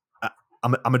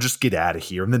 I'm gonna just get out of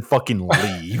here, and then fucking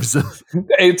leaves.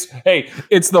 It's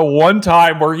the one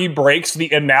time where he breaks the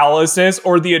analysis,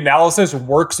 or the analysis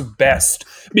works best,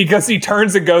 because he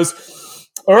turns and goes,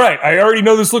 all right, I already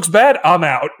know this looks bad, I'm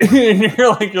out. And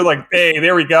you're like, hey,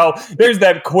 there we go. There's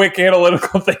that quick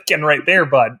analytical thinking right there,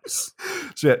 bud.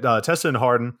 So yeah, Tessa and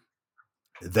Hardin,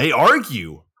 they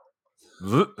argue.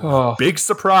 Big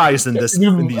surprise in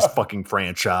these fucking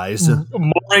franchise.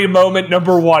 Maury moment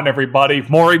number one, everybody.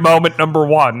 Maury moment number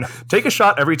one. Take a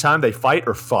shot every time they fight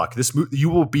or fuck. You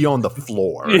will be on the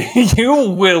floor. You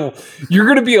will. You're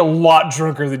going to be a lot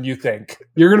drunker than you think.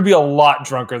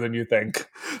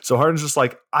 So Hardin's just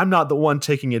like, I'm not the one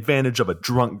taking advantage of a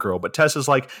drunk girl. But Tessa's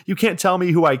like, you can't tell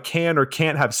me who I can or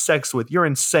can't have sex with. You're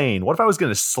insane. What if I was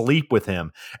going to sleep with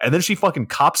him? And then she fucking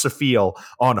cops a feel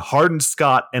on Hardin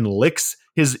Scott and licks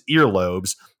his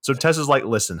earlobes. So Tessa's like,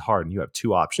 listen, Hardin, you have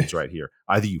two options right here.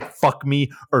 Either you fuck me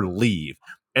or leave.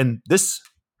 And this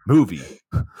movie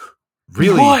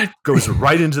really goes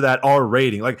right into that R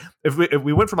rating. Like if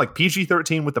we went from like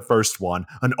PG-13 with the first one,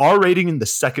 an R rating in the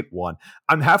second one,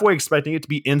 I'm halfway expecting it to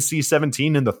be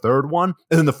NC-17 in the third one,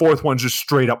 and then the fourth one's just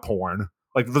straight up porn.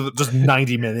 Like just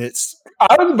 90 minutes.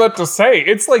 I was about to say,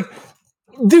 it's like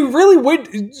They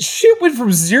really shit went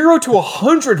from 0 to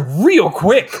 100 real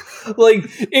quick. Like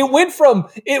it went from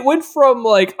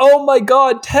like, oh my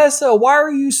God, Tessa, why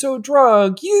are you so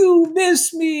drunk? You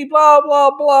miss me, blah,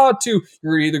 blah, blah, to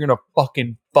you're either going to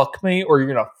fucking fuck me or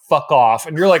you're going to fuck off.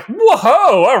 And you're like,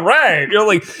 whoa, all right. You're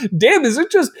like, damn, is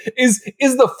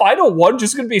the final one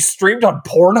just going to be streamed on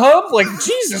Pornhub? Like,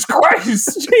 Jesus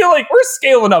Christ. You're like, we're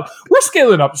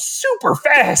scaling up super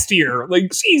fast here.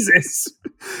 Like, Jesus.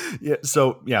 Yeah.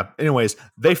 So yeah. Anyways,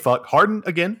 they fuck. Harden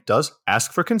again does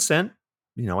ask for consent.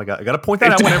 You know, I got to point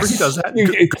that out whenever he does that.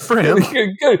 Good for him.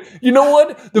 Good. You know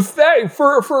what? The fact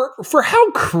for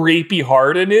how creepy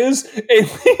Harden is,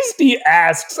 at least he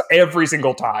asks every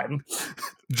single time,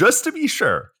 just to be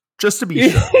sure. Just to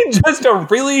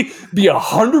really be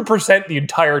 100% the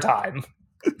entire time.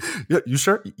 Yeah, you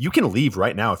sure? You can leave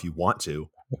right now if you want to.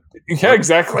 Yeah,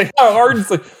 exactly. Harden's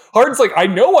like, I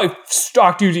know I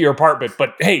stalked you to your apartment,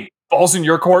 but hey, ball's in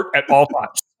your court at all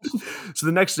times. So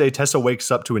the next day, Tessa wakes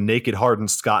up to a naked Harden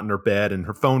Scott in her bed, and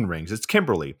her phone rings. It's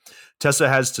Kimberly. Tessa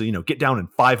has to, get down in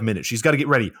 5 minutes. She's got to get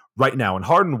ready right now. And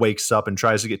Harden wakes up and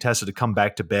tries to get Tessa to come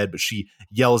back to bed, but she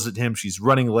yells at him. She's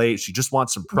running late. She just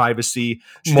wants some privacy.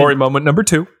 Maury moment number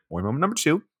two.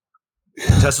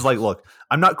 Tessa's like, look,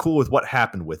 I'm not cool with what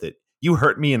happened with it. You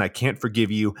hurt me and I can't forgive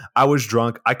you. I was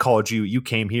drunk. I called you. You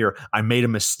came here. I made a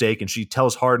mistake. And she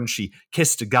tells Harden she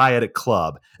kissed a guy at a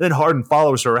club. And then Harden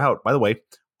follows her out. By the way,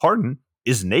 Harden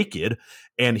is naked.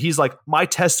 And he's like, my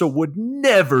Tessa would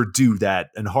never do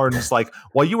that. And Harden's like,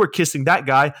 while you were kissing that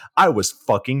guy, I was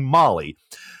fucking Molly.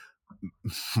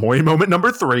 Maury moment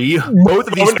number 3. Both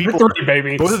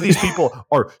of these people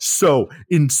are so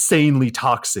insanely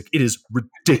toxic. It is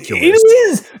ridiculous. It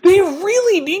is. They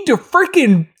really need to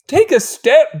freaking take a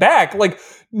step back. Like,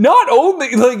 they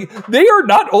are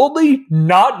not only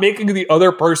not making the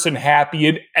other person happy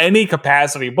in any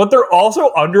capacity, but they're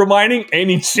also undermining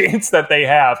any chance that they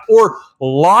have or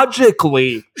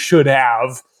logically should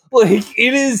have. Like,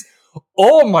 it is.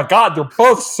 Oh my God, they're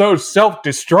both so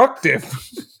self-destructive.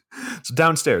 So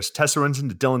downstairs, Tessa runs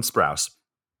into Dylan Sprouse.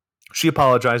 She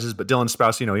apologizes, but Dylan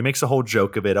Sprouse, he makes a whole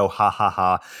joke of it. Oh, ha, ha,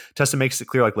 ha. Tessa makes it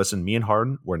clear, like, listen, me and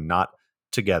Harden, we're not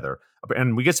together.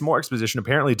 And we get some more exposition.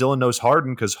 Apparently, Dylan knows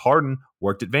Harden because Harden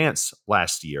worked at Vance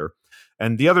last year.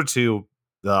 And the other two,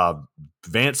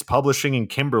 Vance Publishing and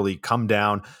Kimberly, come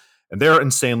down, and they're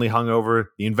insanely hungover.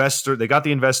 They got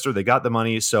the investor, they got the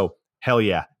money. So, hell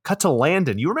yeah. Cut to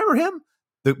Landon. You remember him?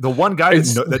 The one guy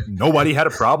that nobody had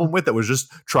a problem with, that was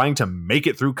just trying to make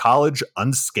it through college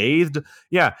unscathed.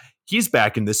 Yeah, he's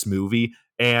back in this movie,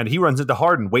 and he runs into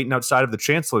Harden waiting outside of the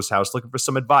Chancellor's house looking for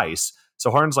some advice.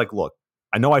 So Harden's like, look,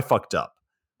 I know I fucked up.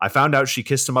 I found out she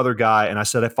kissed some other guy, and I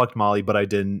said I fucked Molly, but I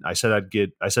didn't. I said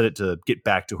it to get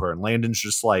back to her. And Landon's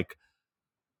just like,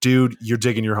 dude, you're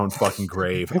digging your own fucking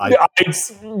grave.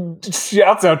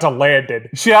 Shouts out to Landon.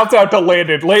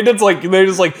 Landon's like,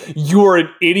 you are an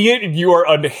idiot and you are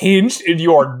unhinged and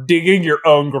you are digging your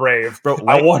own grave. Bro,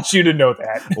 I want you to know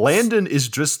that. Landon is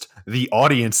just the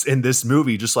audience in this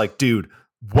movie, just like, dude,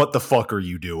 what the fuck are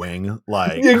you doing?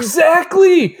 Like,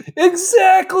 exactly.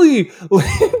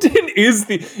 Landon is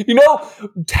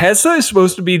Tessa is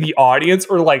supposed to be the audience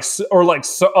or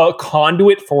a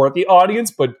conduit for the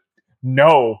audience, but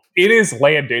no, it is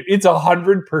Landon. It's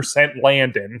 100%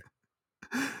 Landon.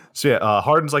 So yeah,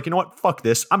 Harden's like, you know what? Fuck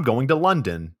this. I'm going to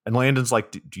London. And Landon's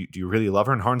like, do you really love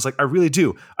her? And Harden's like, I really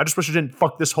do. I just wish I didn't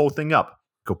fuck this whole thing up.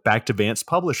 Go back to Vance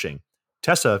Publishing.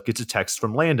 Tessa gets a text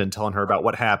from Landon telling her about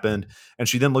what happened, and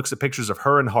she then looks at pictures of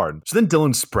her and Harden. So then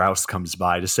Dylan Sprouse comes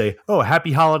by to say, oh,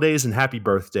 happy holidays and happy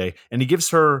birthday. And he gives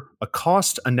her a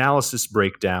cost analysis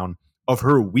breakdown of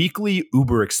her weekly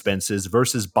Uber expenses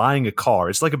versus buying a car.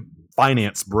 It's like a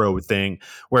finance bro thing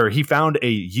where he found a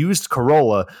used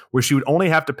Corolla where she would only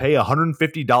have to pay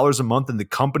 $150 a month, and the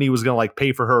company was going to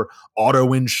pay for her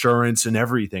auto insurance and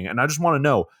everything. And I just want to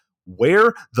know,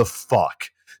 where the fuck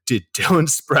did Dylan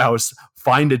Sprouse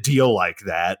find a deal like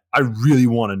that? I really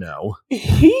want to know.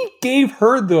 He gave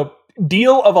her the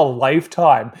deal of a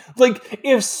lifetime. Like,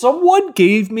 if someone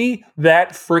gave me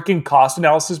that freaking cost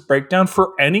analysis breakdown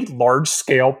for any large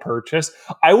scale purchase,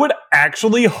 I would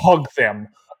actually hug them.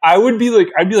 I'd be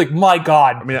like, my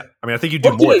God. I mean, I think you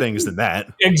do more things than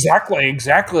that. Exactly.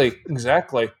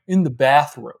 In the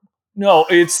bathroom. No,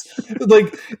 it's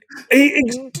like,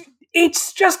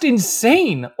 it's just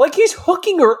insane. Like, he's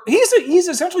hooking her. He's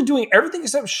essentially doing everything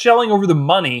except shelling over the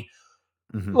money.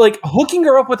 Mm-hmm. Like, hooking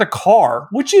her up with a car,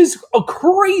 which is a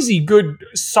crazy good,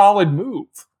 solid move.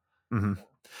 Mm-hmm.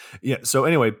 Yeah. So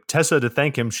anyway, Tessa, to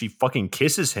thank him, she fucking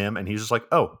kisses him and he's just like,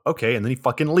 oh, okay. And then he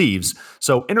fucking leaves.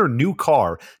 So in her new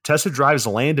car, Tessa drives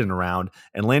Landon around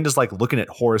and Landon's like looking at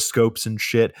horoscopes and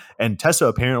shit. And Tessa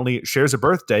apparently shares a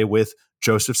birthday with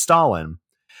Joseph Stalin,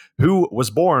 who was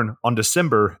born on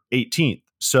December 18th.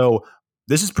 So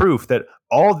this is proof that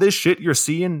all this shit you're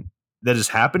seeing that is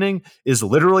happening is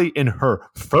literally in her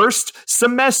first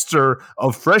semester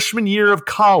of freshman year of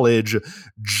college.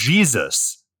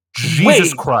 Jesus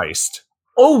Wait. Christ.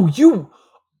 You're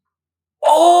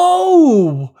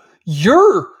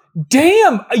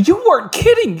damn, you weren't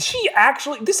kidding.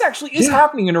 This actually is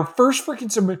happening in her first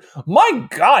freaking semester. My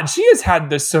God, she has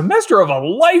had the semester of a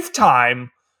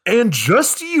lifetime. And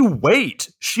just you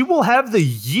wait. She will have the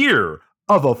year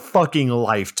of a fucking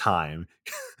lifetime.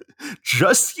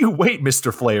 Just you wait,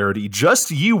 Mr. Flaherty. Just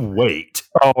you wait.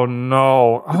 Oh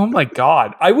no. Oh my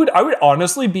God. I would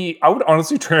honestly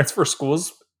transfer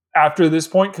schools after this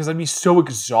point because I'd be so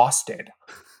exhausted.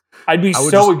 I'd be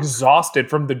so exhausted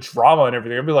from the drama and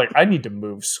everything. I'd be like, I need to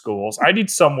move schools. I need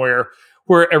somewhere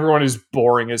where everyone is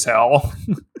boring as hell.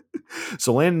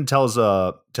 So Landon tells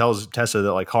Tessa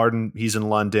that like Hardin, he's in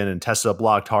London and Tessa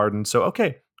blocked Hardin. So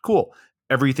okay, cool.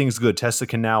 Everything's good. Tessa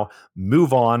can now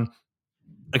move on.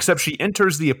 Except she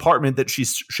enters the apartment that she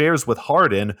shares with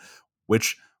Hardin,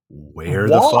 which where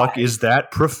the fuck is that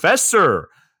professor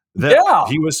that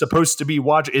he was supposed to be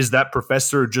watching? Is that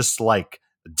professor just like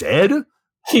dead?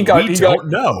 We don't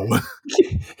know.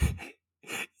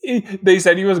 They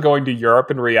said he was going to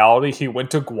Europe. In reality, he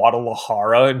went to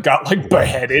Guadalajara and got like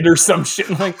beheaded or some shit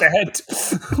like that.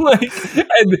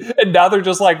 and now they're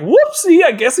just like, whoopsie,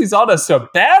 I guess he's on a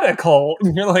sabbatical.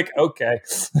 And you're like, okay,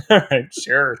 all right,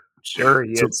 sure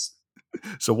he is.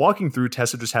 So walking through,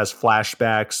 Tessa just has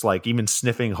flashbacks, like even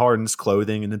sniffing Hardin's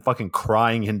clothing and then fucking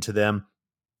crying into them.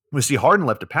 We see Hardin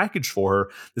left a package for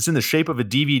her that's in the shape of a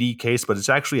DVD case, but it's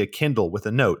actually a Kindle with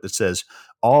a note that says,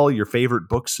 all your favorite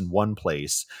books in one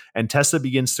place. And Tessa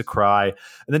begins to cry. And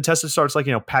then Tessa starts like,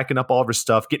 packing up all of her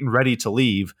stuff, getting ready to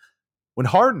leave when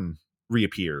Hardin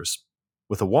reappears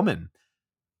with a woman.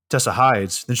 Tessa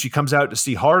hides. Then she comes out to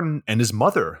see Hardin and his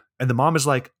mother. And the mom is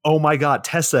like, oh my God,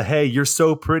 Tessa, hey, you're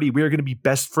so pretty. We are going to be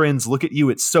best friends. Look at you.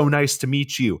 It's so nice to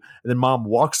meet you. And then mom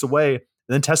walks away. And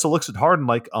then Tessa looks at Hardin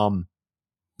like,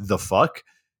 the fuck?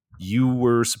 You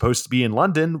were supposed to be in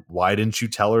London. Why didn't you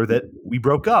tell her that we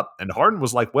broke up? And Hardin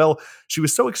was like, well, she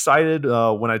was so excited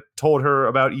when I told her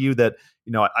about you that,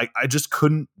 I just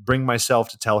couldn't bring myself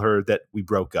to tell her that we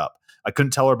broke up. I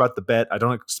couldn't tell her about the bet. I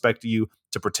don't expect you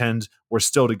to pretend we're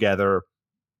still together.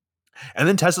 And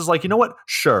then Tessa's like, you know what?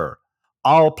 Sure.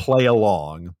 I'll play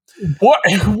along. What?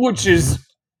 Which is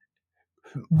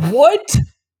what?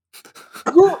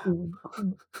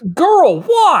 Girl,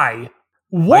 why?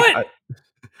 What?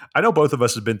 I know both of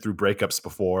us have been through breakups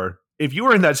before. If you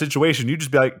were in that situation, you'd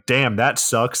just be like, damn, that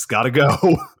sucks. Gotta go.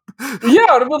 Yeah,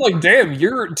 I'd have been like,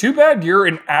 damn, too bad you're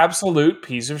an absolute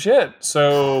piece of shit.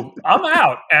 So I'm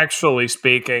out, actually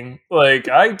speaking. Like,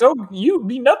 you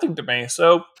mean nothing to me,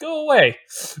 so go away.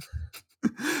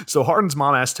 So Hardin's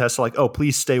mom asked Tessa, like, oh,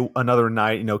 please stay another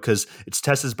night, because it's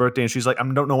Tessa's birthday. And she's like, I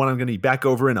don't know when I'm going to be back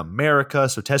over in America.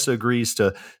 So Tessa agrees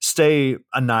to stay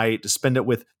a night, to spend it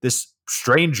with this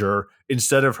stranger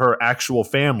instead of her actual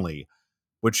family,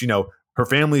 which, her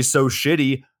family's so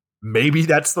shitty. Maybe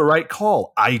that's the right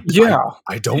call. I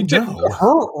don't know.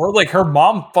 Her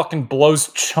mom fucking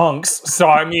blows chunks. So,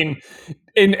 I mean,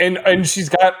 and she's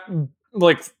got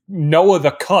like Noah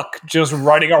the Cuck just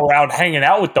running around hanging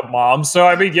out with the mom. So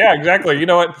I mean, yeah, exactly. You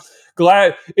know what?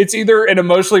 Glad it's either an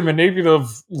emotionally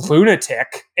manipulative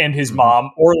lunatic and his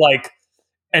mom, or like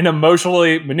an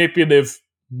emotionally manipulative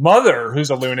mother who's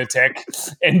a lunatic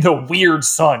and the weird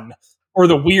son, or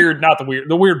the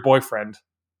weird boyfriend.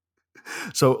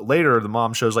 So later, the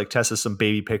mom shows like Tessa some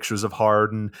baby pictures of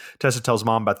Hardin. Tessa tells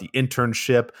mom about the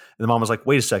internship, and the mom was like,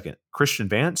 wait a second, Christian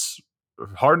Vance?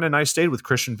 Hardin and I stayed with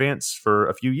Christian Vance for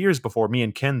a few years before me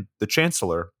and Ken, the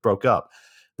chancellor, broke up.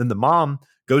 Then the mom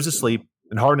goes to sleep,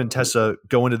 and Hardin and Tessa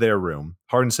go into their room.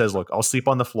 Hardin says, look, I'll sleep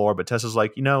on the floor, but Tessa's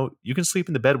like, you can sleep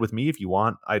in the bed with me if you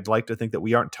want. I'd like to think that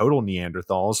we aren't total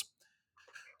Neanderthals.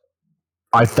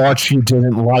 I thought she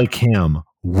didn't like him.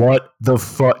 What the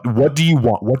fuck? What do you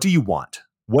want? What do you want?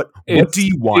 What do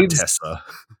you want,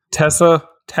 Tessa?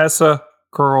 Tessa,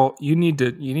 girl, you need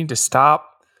to stop,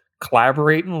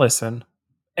 collaborate, and listen.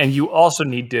 And you also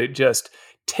need to just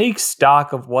take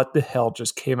stock of what the hell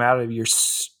just came out of your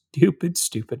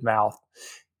stupid mouth.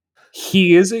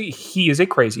 He is a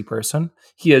crazy person.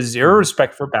 He has zero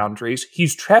respect for boundaries.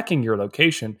 He's tracking your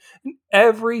location. And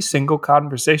every single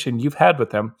conversation you've had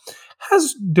with him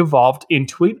has devolved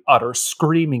into an utter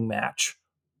screaming match.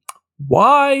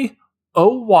 Why,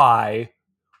 oh why,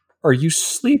 are you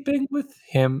sleeping with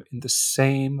him in the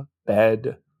same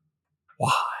bed?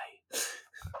 Why?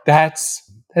 That's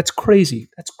crazy.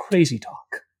 That's crazy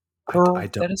talk. I Girl,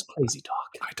 don't that is crazy talk.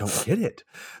 I don't get it.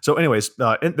 So, anyways,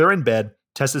 they're in bed.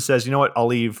 Tessa says, "You know what? I'll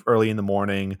leave early in the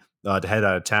morning to head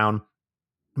out of town."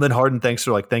 And then Hardin thanks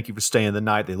her, like, "Thank you for staying the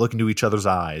night." They look into each other's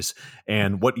eyes,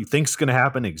 and what you think's going to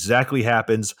happen exactly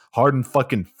happens. Hardin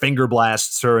fucking finger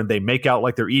blasts her, and they make out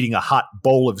like they're eating a hot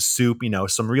bowl of soup.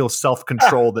 Some real self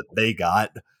control that they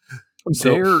got.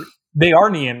 So, They are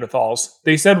Neanderthals.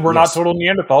 They said we're not yes. total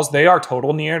Neanderthals. They are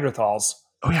total Neanderthals.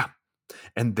 Oh yeah,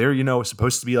 and they're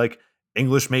supposed to be like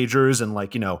English majors and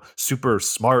like super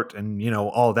smart and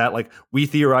all that. Like we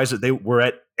theorize that they were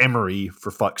at Emory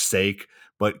for fuck's sake,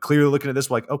 but clearly looking at this,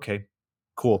 we're like, okay,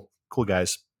 cool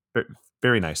guys, very,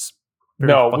 very nice,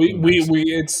 very No, fucking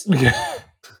nice.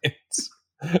 it's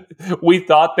we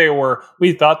thought they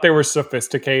were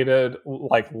sophisticated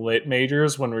like lit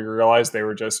majors when we realized they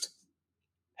were just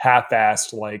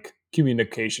half-assed like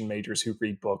communication majors who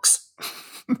read books.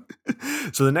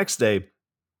 So the next day,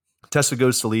 Tessa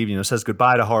goes to leave, says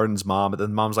goodbye to Hardin's mom, but then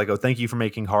the mom's like, "Oh, thank you for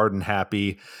making Hardin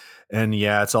happy." And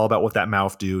yeah, it's all about what that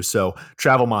mouth do. So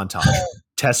travel montage.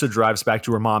 Tessa drives back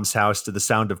to her mom's house to the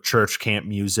sound of church camp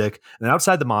music. And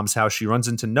outside the mom's house, she runs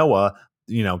into Noah.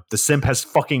 The simp has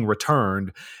fucking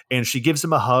returned, and she gives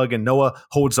him a hug, and Noah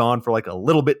holds on for like a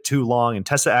little bit too long, and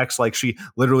Tessa acts like she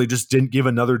literally just didn't give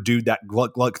another dude that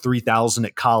Gluck Gluck 3000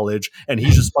 at college, and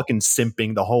he's just fucking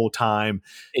simping the whole time.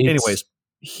 Anyways,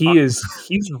 he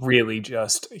really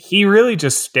just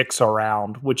sticks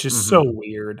around, which is so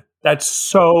weird. That's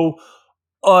so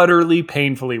utterly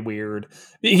painfully weird.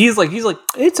 He's like,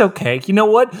 it's okay. You know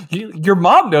what? Your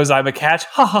mom knows I'm a catch.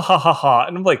 Ha ha ha ha ha.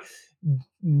 And I'm like,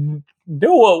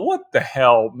 Noah, what the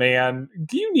hell, man?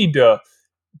 Do you need to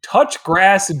touch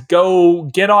grass and go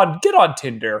get on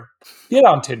Tinder? Get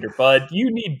on Tinder, bud. You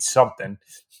need something.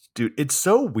 Dude, it's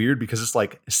so weird because it's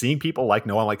like seeing people like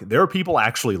Noah. Like there are people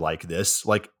actually like this,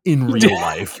 like in real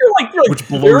life, you're like, which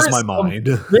blows my mind.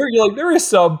 There is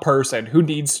some person who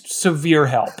needs severe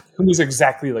help who is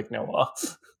exactly like Noah.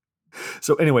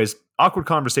 So, anyways, awkward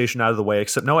conversation out of the way.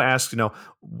 Except Noah asks,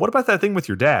 "What about that thing with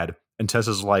your dad?" And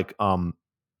Tessa's like,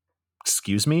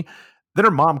 excuse me. Then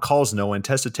her mom calls Noah, and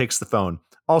Tessa takes the phone.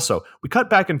 Also, we cut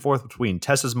back and forth between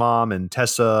Tessa's mom and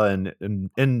Tessa, and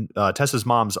in Tessa's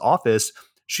mom's office,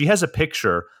 she has a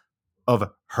picture of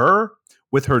her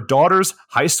with her daughter's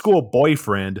high school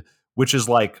boyfriend, which is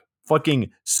like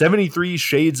fucking 73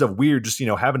 shades of weird, just,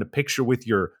 having a picture with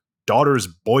your daughter's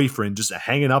boyfriend just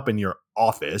hanging up in your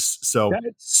office. So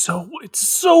it's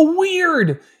so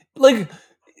weird. Like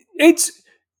it's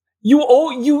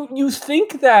you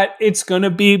think that it's going to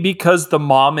be because the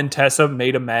mom and Tessa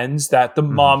made amends, that the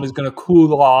mom is going to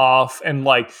cool off and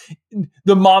like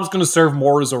the mom's going to serve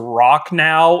more as a rock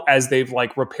now as they've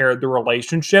like repaired the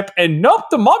relationship. And nope,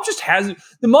 the mom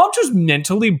just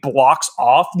mentally blocks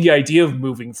off the idea of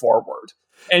moving forward.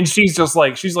 And she's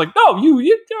like, no,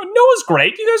 Noah's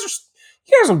great. You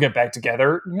guys will get back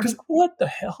together. Like, what the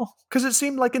hell? Because it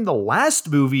seemed like in the last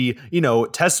movie,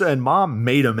 Tessa and mom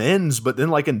made amends, but then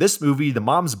like in this movie, the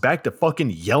mom's back to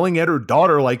fucking yelling at her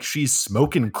daughter like she's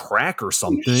smoking crack or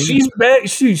something. She's back.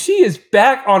 She is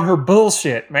back on her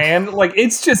bullshit, man. Like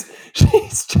it's just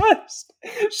she's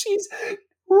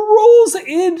rolls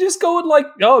in just going like,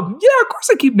 oh yeah, of course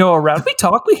I keep Noah around. We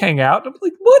talk, we hang out. I'm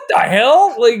like, what the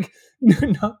hell? Like,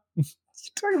 no.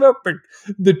 Talking about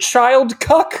the child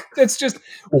cuck that's just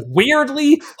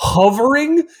weirdly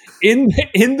hovering in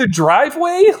the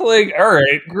driveway. Like, all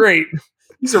right, great.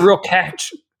 He's a real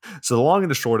catch. So the long and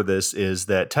the short of this is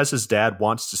that Tessa's dad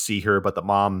wants to see her, but the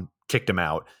mom kicked him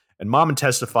out. And mom and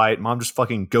Tessa fight. Mom just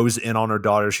fucking goes in on her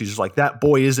daughter. She's just like, that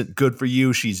boy isn't good for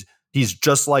you. He's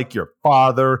just like your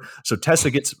father. So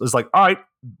Tessa was like, all right,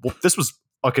 well, this was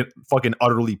fucking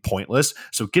utterly pointless.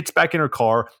 So gets back in her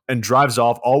car and drives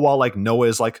off, all while like Noah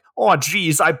is like, oh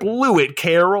geez, I blew it,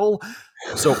 Carol.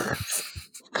 So he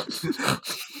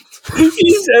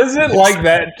says it like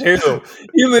that too.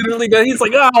 He literally does. He's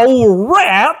like, oh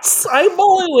rats, I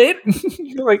blew it.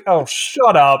 You're like, oh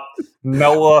shut up,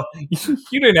 Noah.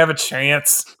 You didn't have a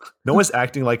chance. Noah's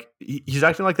acting like he's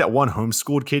acting like that one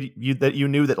homeschooled kid that you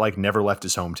knew that like never left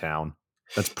his hometown.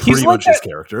 That's pretty much his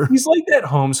character. He's like that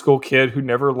homeschool kid who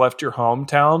never left your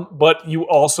hometown, but you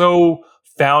also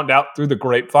found out through the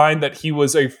grapevine that he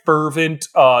was a fervent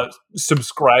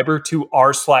subscriber to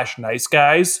r/nice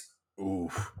guys.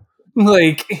 Oof.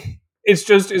 Like It's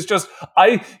just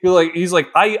I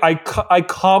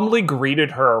calmly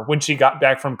greeted her when she got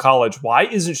back from college. Why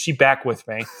isn't she back with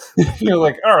me? You're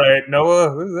like, all right,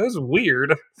 Noah, that's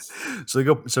weird.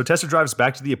 So Tessa drives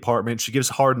back to the apartment. She gives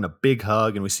Hardin a big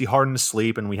hug, and we see Hardin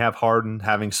asleep, and we have Hardin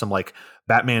having some like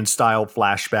Batman style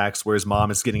flashbacks where his mom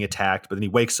is getting attacked, but then he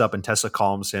wakes up and Tessa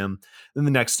calms him. Then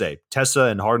the next day, Tessa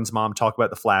and Hardin's mom talk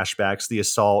about the flashbacks, the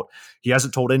assault. He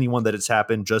hasn't told anyone that it's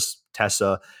happened, just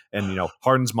Tessa. And,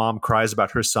 Hardin's mom cries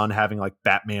about her son having like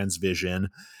Batman's vision.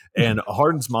 And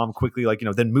Hardin's mom quickly,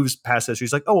 then moves past that.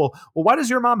 She's like, oh, well, why does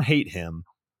your mom hate him?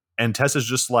 And Tessa's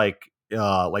just like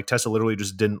Tessa literally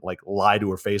just didn't like lie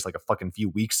to her face like a fucking few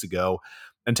weeks ago.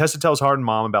 And Tessa tells Hardin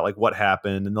mom about like what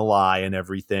happened and the lie and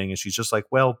everything. And she's just like,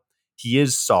 well, he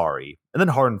is sorry. And then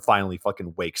Hardin finally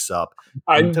fucking wakes up.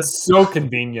 So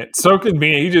convenient. So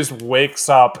convenient. He just wakes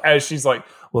up as she's like,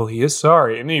 well, he is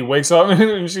sorry. And he wakes up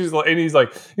and he's like,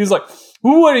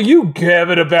 what are you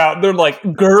gabbing about? And they're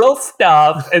like, girl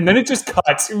stuff. And then it just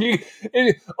cuts.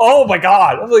 Oh my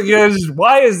God. I'm like, yeah,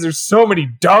 why is there so many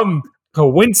dumb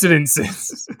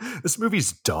coincidences? This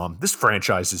movie's dumb. This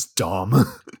franchise is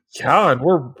dumb. Yeah, and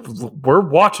we're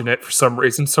watching it for some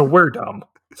reason, so we're dumb.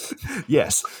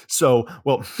 Yes. So,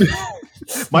 well,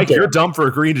 Mike, you're dumb for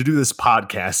agreeing to do this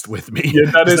podcast with me.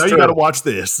 Yeah, that is now true. You got to watch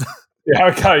this. Now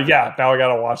I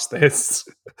gotta watch this.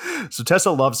 So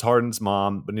Tessa loves Hardin's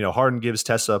mom, but Hardin gives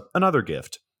Tessa another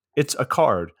gift. It's a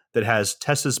card that has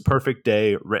Tessa's perfect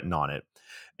day written on it.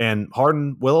 And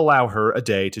Hardin will allow her a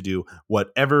day to do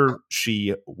whatever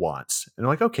she wants. And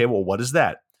they're like, okay, well, what is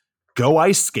that? Go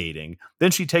ice skating.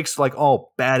 Then she takes like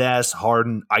all badass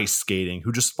Hardin ice skating,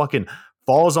 who just fucking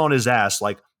falls on his ass.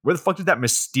 Like, where the fuck did that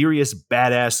mysterious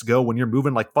badass go when you're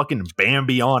moving like fucking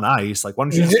Bambi on ice? Like, why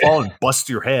don't you just fall and bust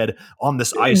your head on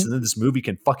this ice and then this movie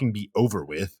can fucking be over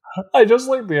with? I just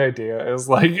like the idea. Is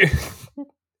like,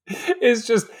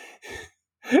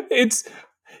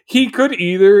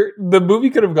 the movie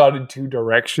could have gone in two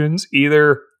directions.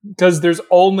 Either because there's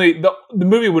only the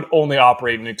movie would only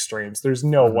operate in extremes. There's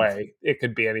no way it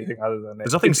could be anything other than it.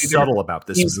 There's nothing subtle about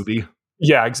this movie.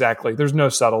 Yeah, exactly. There's no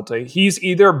subtlety. He's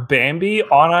either Bambi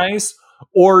on ice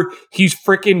or he's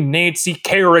freaking Nancy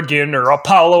Kerrigan or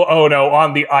Apollo Ono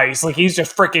on the ice. Like, he's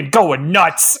just freaking going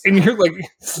nuts. And you're like,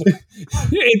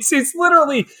 it's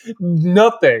literally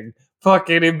nothing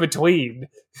fucking in between.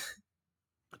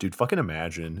 Dude, fucking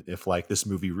imagine if like this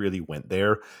movie really went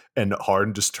there and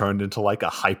Hardin just turned into like a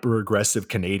hyper aggressive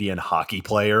Canadian hockey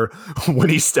player when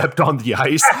he stepped on the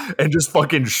ice and just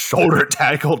fucking shoulder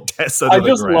tackled Tessa to the ground. I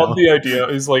just love the idea.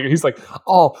 He's like,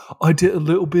 oh, I did a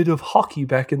little bit of hockey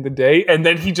back in the day, and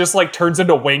then he just like turns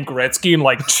into Wayne Gretzky and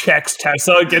like checks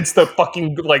Tessa against the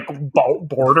fucking like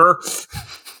border.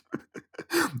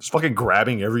 Just fucking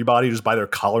grabbing everybody just by their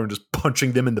collar and just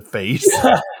punching them in the face.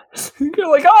 Yeah. You're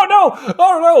like, oh no,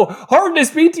 Hardin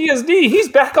has PTSD. He's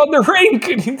back on the rink.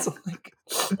 And he's like,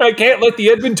 I can't let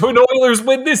the Edmonton Oilers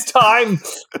win this time.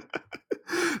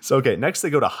 So, okay, next they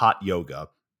go to hot yoga.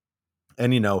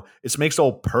 And, it makes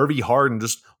old pervy Hardin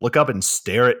just look up and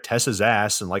stare at Tessa's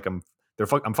ass. And like, I'm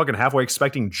fucking halfway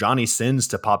expecting Johnny Sins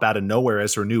to pop out of nowhere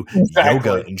as her new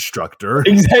yoga instructor.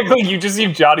 Exactly. You just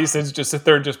see Johnny Sins just sit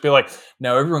there and just be like,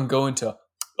 now everyone go into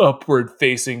upward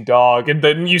facing dog. And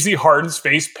then you see Hardin's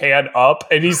face pan up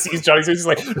and he sees Johnny Sins. He's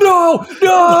like, no.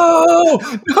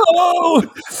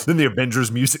 Then the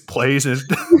Avengers music plays and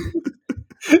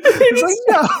it's like,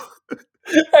 no.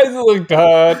 And it's like,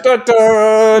 da, da,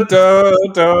 da, da,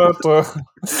 da, da.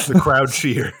 The crowd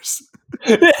cheers.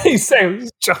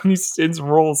 Johnny Sins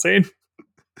rolls in.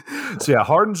 So yeah,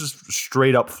 Hardin's just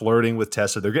straight up flirting with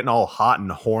Tessa. They're getting all hot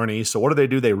and horny. So what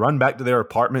do? They run back to their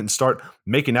apartment and start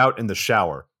making out in the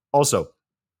shower. Also,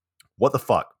 what the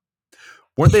fuck?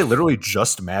 Weren't they literally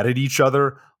just mad at each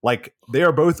other? Like, they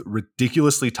are both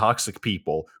ridiculously toxic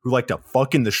people who like to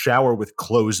fuck in the shower with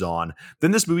clothes on.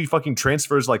 Then this movie fucking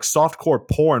transfers like softcore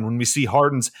porn when we see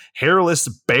Hardin's hairless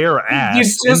bare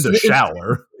ass in the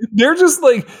shower. They're just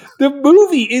like, the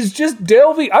movie is just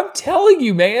delving. I'm telling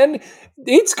you, man,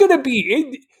 it's going to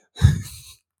be,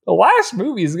 the last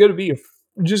movie is going to be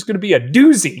just going to be a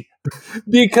doozy.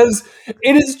 Because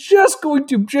it is just going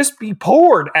to just be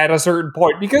porn at a certain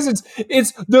point. Because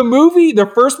it's the movie, the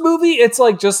first movie, it's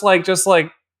like just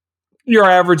like your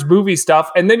average movie stuff,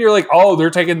 and then you're like, oh,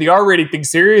 they're taking the R-rated thing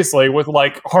seriously with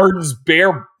like Hardin's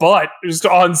bare butt just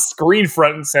on screen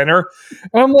front and center.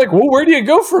 And I'm like, well, where do you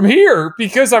go from here?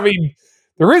 Because I mean,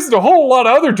 there isn't a whole lot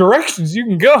of other directions you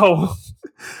can go.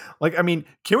 Like, I mean,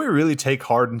 can we really take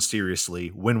Hardin seriously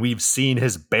when we've seen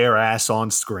his bare ass on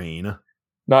screen?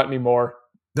 Not anymore.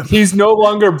 He's no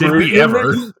longer Did we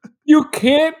ever? You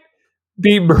can't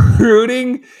be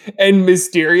brooding and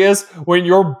mysterious when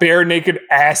your bare naked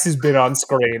ass has been on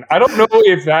screen. I don't know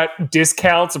if that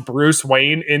discounts Bruce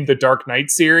Wayne in the Dark Knight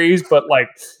series, but like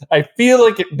I feel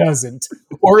like it doesn't.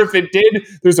 Or if it did,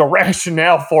 there's a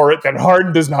rationale for it that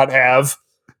Harden does not have.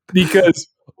 Because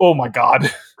oh my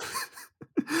god.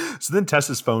 So then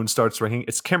Tessa's phone starts ringing.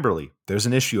 It's Kimberly. There's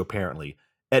an issue apparently.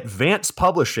 At Vance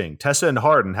Publishing, Tessa and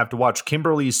Harden have to watch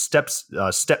Kimberly's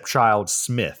stepchild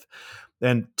Smith.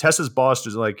 And Tessa's boss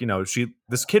is like,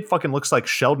 this kid fucking looks like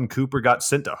Sheldon Cooper got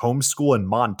sent to homeschool in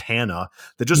Montana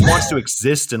that just wants to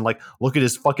exist and like look at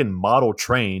his fucking model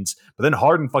trains. But then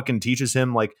Harden fucking teaches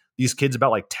him like these kids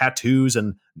about like tattoos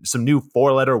and some new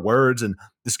 4-letter words. And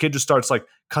this kid just starts like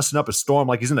cussing up a storm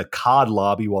like he's in a COD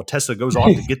lobby while Tessa goes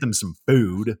off to get them some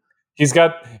food. He's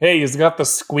got the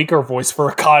squeaker voice for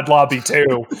a COD lobby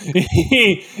too.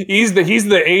 he's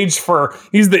the age for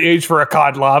a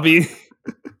COD lobby.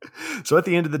 So at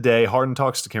the end of the day, Harden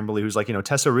talks to Kimberly, who's like,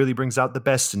 Tessa really brings out the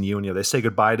best in you. And they say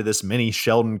goodbye to this mini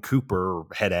Sheldon Cooper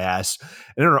head ass.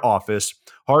 And in her office,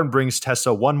 Harden brings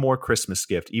Tessa one more Christmas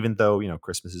gift, even though,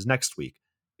 Christmas is next week.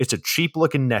 It's a cheap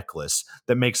looking necklace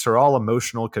that makes her all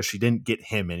emotional because she didn't get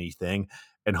him anything.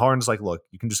 And Harden's like, look,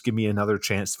 you can just give me another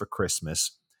chance for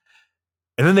Christmas.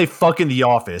 And then they fuck in the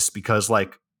office because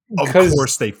of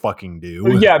course they fucking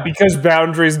do. Yeah, because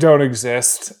boundaries don't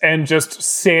exist and just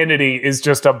sanity is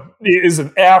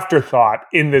an afterthought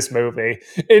in this movie.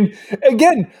 And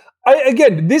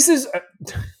this is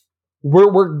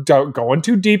we're going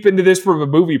too deep into this from a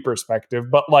movie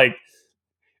perspective, but like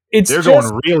they're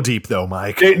going real deep though,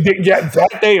 Mike. Yeah,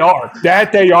 that they are,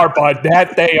 bud.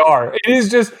 That they are. It is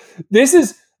just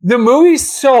the movie's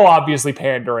so obviously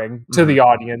pandering to the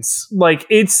audience. Like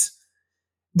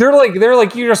they're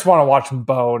like you just want to watch them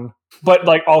bone, but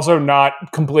like also not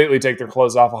completely take their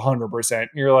clothes off 100%.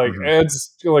 You're like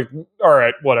you're like, all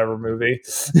right, whatever movie.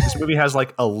 This movie has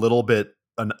like a little bit,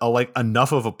 like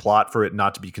enough of a plot for it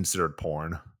not to be considered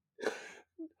porn.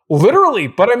 Literally,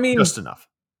 but I mean, just enough.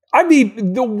 I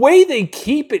mean, the way they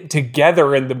keep it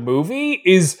together in the movie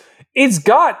is it's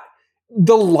got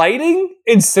the lighting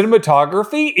and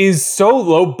cinematography is so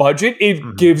low budget,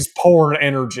 it gives porn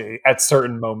energy at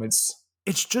certain moments.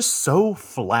 It's just so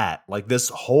flat. Like this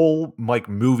whole like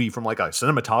movie from like a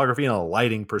cinematography and a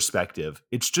lighting perspective,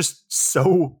 it's just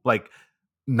so like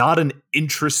not an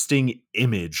interesting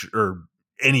image or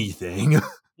anything.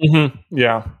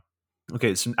 Yeah.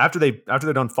 Okay, so after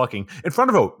they're done fucking in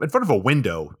front of a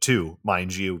window too,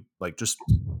 mind you, like just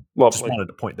wanted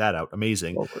to point that out.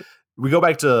 Amazing. Lovely. We go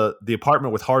back to the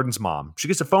apartment with Harden's mom. She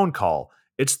gets a phone call.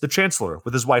 It's the Chancellor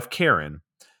with his wife Karen.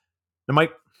 Now,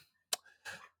 Mike,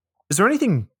 is there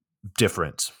anything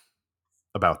different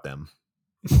about them?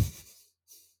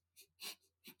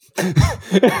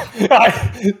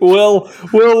 Well,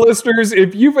 listeners,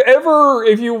 if you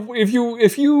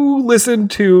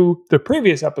listened to the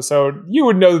previous episode, you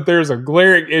would know that there's a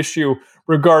glaring issue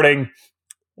regarding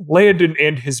Landon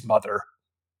and his mother.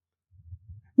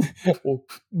 Well,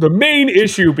 the main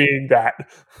issue being that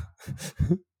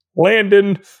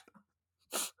Landon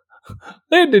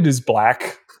is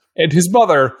black and his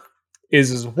mother is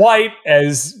as white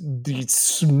as the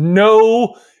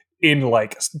snow in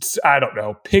like, I don't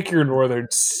know, pick your northern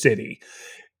city.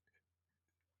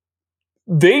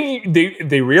 They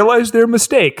realized their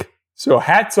mistake. So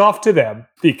hats off to them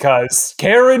because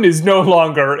Karen is no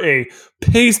longer a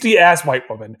pasty ass white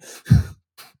woman.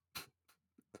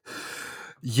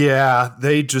 Yeah,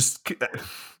 they just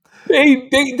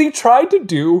they tried to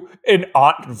do an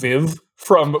Aunt Viv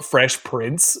from Fresh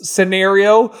Prince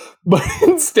scenario, but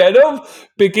instead of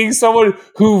picking someone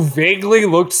who vaguely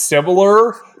looked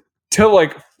similar to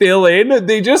like fill in,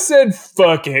 they just said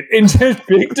fuck it and just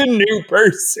picked a new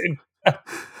person.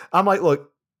 I'm like,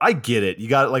 look, I get it. You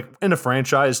got like in a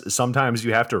franchise, sometimes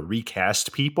you have to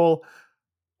recast people.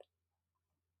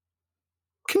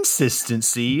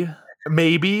 Consistency,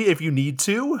 maybe if you need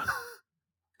to.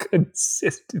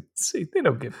 Consistency. They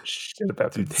don't give a shit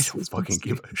about Dude, they don't fucking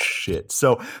give a shit.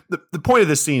 So the point of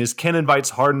this scene is Ken invites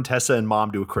Harden, Tessa, and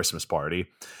Mom to a Christmas party.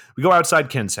 We go outside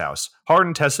Ken's house.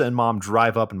 Harden, Tessa, and Mom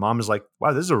drive up, and Mom is like,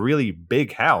 wow, this is a really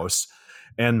big house.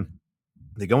 And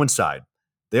they go inside.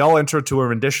 They all enter to a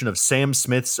rendition of Sam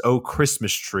Smith's Oh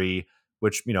Christmas Tree,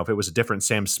 which, if it was a different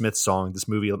Sam Smith song, this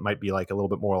movie might be like a little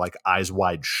bit more like Eyes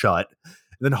Wide Shut.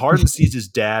 And then Harden sees his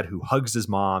dad who hugs his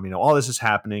mom. All this is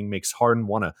happening, makes Harden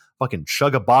want to fucking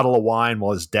chug a bottle of wine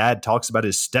while his dad talks about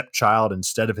his stepchild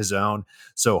instead of his own.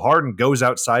 So Harden goes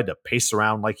outside to pace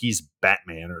around like he's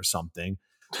Batman or something.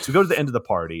 So we go to the end of the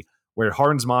party. where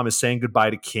Hardin's mom is saying goodbye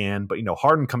to Ken, but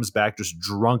Hardin comes back just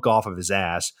drunk off of his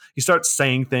ass. He starts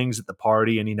saying things at the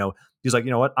party, and he's like,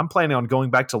 you know what? I'm planning on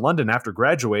going back to London after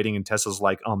graduating. And Tessa's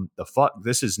like, the fuck?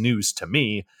 This is news to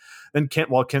me. Then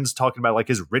while Ken's talking about like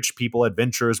his rich people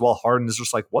adventures, while Hardin is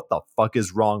just like, what the fuck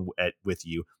is wrong with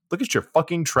you? Look at your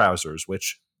fucking trousers,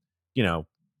 which,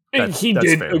 that's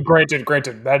fair.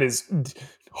 Granted, that is,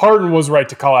 Hardin was right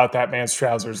to call out that man's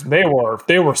trousers. They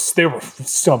were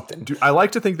something. Dude, I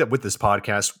like to think that with this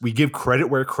podcast, we give credit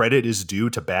where credit is due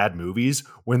to bad movies.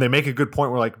 When they make a good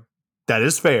point, we're like, that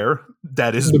is fair.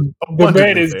 That is the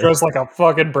man is fair. Dressed like a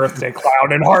fucking birthday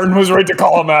clown, and Hardin was right to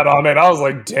call him out on it. I was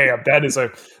like, damn, that's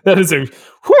a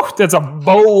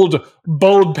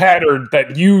bold pattern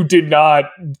that you did not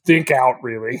think out,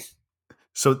 really.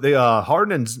 So they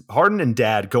Hardin and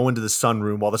Dad go into the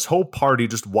sunroom while this whole party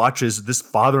just watches this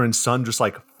father and son just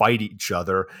like fight each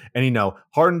other. And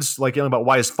Hardin's like yelling about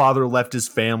why his father left his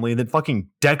family, and then fucking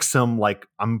decks him like,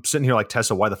 I'm sitting here like,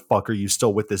 Tessa, why the fuck are you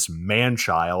still with this man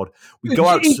child? We go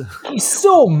out. He's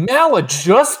so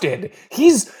maladjusted.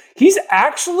 He's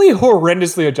actually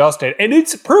horrendously adjusted, and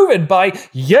it's proven by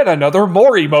yet another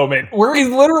Maury moment where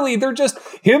they're just,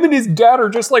 him and his dad are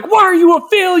just like, why are you a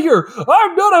failure?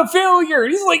 I'm not a failure.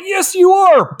 And he's like, yes, you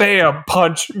are. Bam,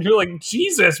 punch. And you're like,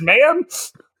 Jesus, man.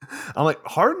 I'm like,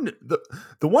 Hardin,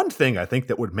 the one thing I think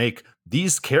that would make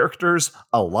these characters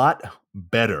a lot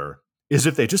better is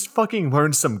if they just fucking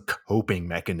learn some coping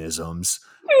mechanisms.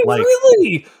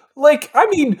 Really? Like, I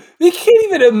mean, they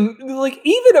can't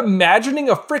even imagining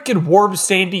a freaking warm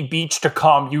sandy beach to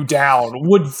calm you down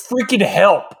would freaking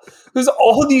help. Because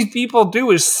all these people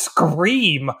do is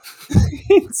scream.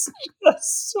 It's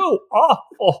just so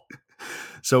awful.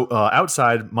 So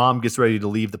outside, Mom gets ready to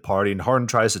leave the party, and Hardin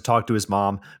tries to talk to his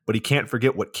mom, but he can't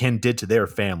forget what Ken did to their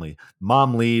family.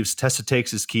 Mom leaves, Tessa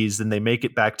takes his keys, then they make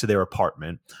it back to their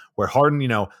apartment, where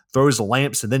Hardin, throws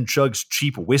lamps and then chugs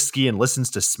cheap whiskey and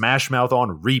listens to Smash Mouth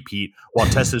on repeat while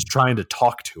Tessa's trying to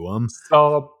talk to him.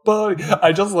 Oh, buddy.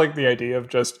 I just like the idea of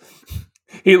just...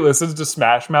 He listens to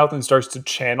Smash Mouth and starts to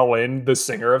channel in the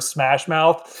singer of Smash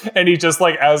Mouth. And he just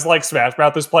as Smash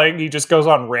Mouth is playing, he just goes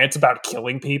on rants about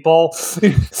killing people.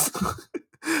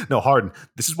 No, Hardin,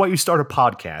 this is why you start a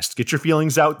podcast. Get your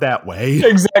feelings out that way.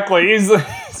 Exactly.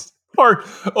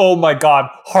 Oh my God.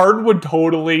 Hardin would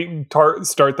totally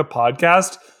start the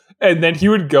podcast, and then he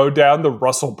would go down the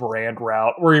Russell Brand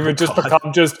route where he would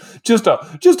become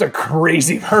just a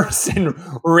crazy person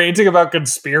ranting about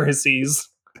conspiracies.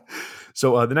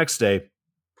 So the next day,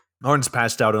 Hardin's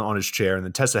passed out on his chair, and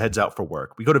then Tessa heads out for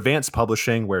work. We go to Vance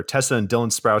Publishing, where Tessa and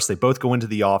Dylan Sprouse, they both go into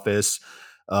the office.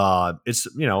 It's,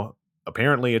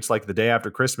 apparently it's like the day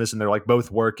after Christmas, and they're like both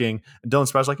working. And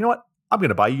Dylan Sprouse is like, you know what? I'm going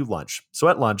to buy you lunch. So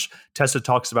at lunch, Tessa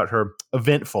talks about her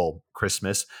eventful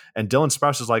Christmas, and Dylan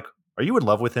Sprouse is like, are you in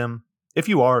love with him? If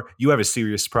you are, you have a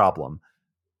serious problem.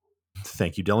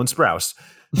 Thank you, Dylan Sprouse.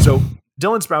 So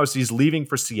Dylan Sprouse, he's leaving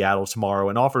for Seattle tomorrow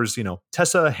and offers,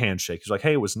 Tessa a handshake. He's like,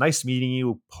 hey, it was nice meeting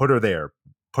you. Put her there,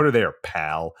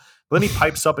 pal. But then he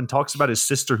pipes up and talks about his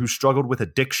sister who struggled with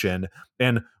addiction.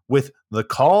 And with the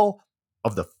call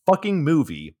of the fucking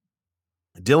movie,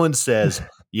 Dylan says,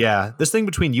 yeah, this thing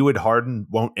between you and Hardin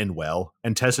won't end well.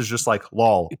 And Tessa's just like,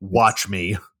 lol, watch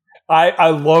me. I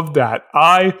love that.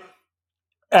 I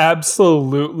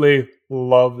absolutely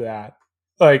love that.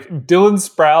 Like, Dylan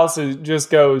Sprouse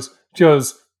just goes,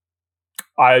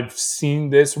 I've seen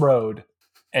this road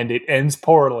and it ends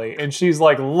poorly. And she's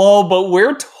like, lol, but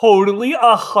we're totally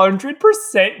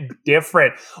 100%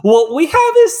 different. What we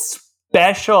have is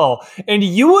special, and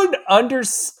you would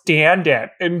understand it.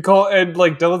 And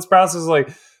Dylan Sprouse is like,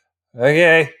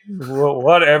 okay, well,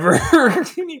 whatever. And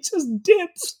he just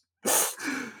dips.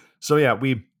 So yeah,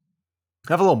 we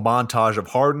have a little montage of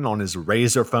Hardin on his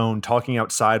Razor phone talking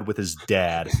outside with his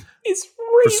dad. His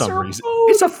for some reason.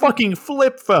 It's a fucking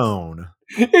flip phone.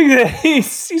 He's on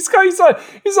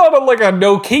like a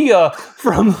Nokia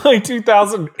from like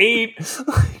 2008.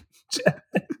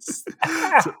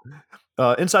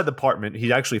 Inside the apartment,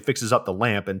 he actually fixes up the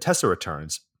lamp, and Tessa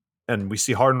returns. And we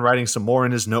see Hardin writing some more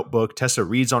in his notebook. Tessa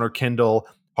reads on her Kindle.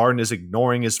 Hardin is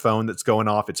ignoring his phone that's going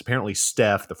off. It's apparently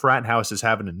Steph. The frat house is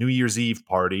having a New Year's Eve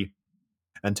party.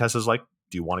 And Tessa's like,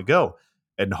 do you want to go?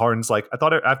 And Hardin's like, I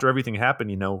thought after everything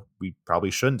happened, we probably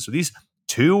shouldn't. So these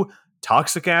two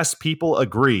toxic ass people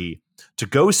agree to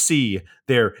go see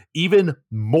their even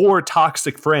more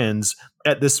toxic friends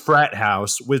at this frat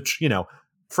house, which,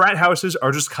 frat houses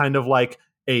are just kind of like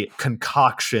a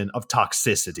concoction of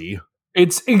toxicity.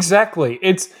 It's exactly.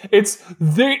 It's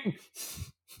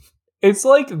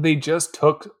like they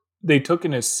took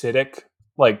an acidic,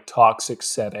 like toxic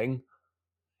setting,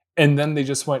 and then they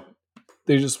just went,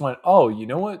 They just went, oh, you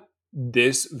know what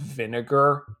this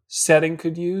vinegar setting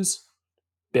could use?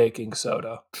 Baking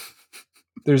soda.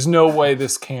 There's no way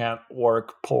this can't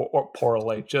work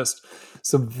poorly. Just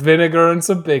some vinegar and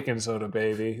some baking soda,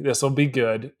 baby. This will be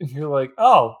good. And you're like,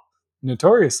 oh,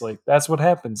 notoriously, that's what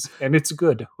happens. And it's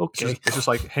good. Okay. It's just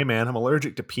like, hey, man, I'm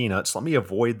allergic to peanuts. Let me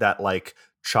avoid that, like,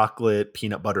 chocolate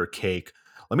peanut butter cake.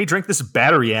 Let me drink this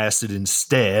battery acid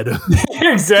instead.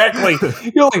 Exactly.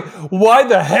 You're like, why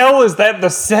the hell is that the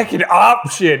second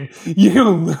option?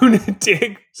 You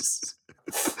lunatics.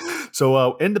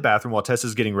 So in the bathroom while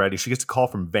Tessa's getting ready, she gets a call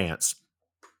from Vance.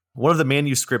 One of the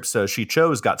manuscripts she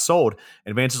chose got sold,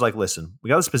 and Vance is like, listen, we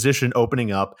got this position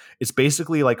opening up. It's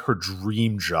basically like her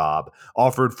dream job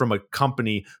offered from a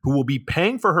company who will be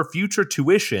paying for her future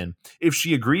tuition if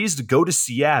she agrees to go to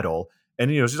Seattle. And,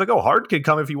 she's like, oh, Hard can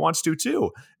come if he wants to, too.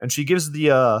 And she gives the,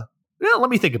 let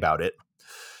me think about it.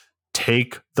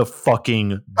 Take the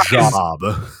fucking job.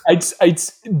 That's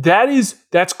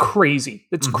crazy.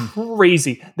 That's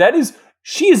crazy.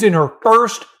 She is in her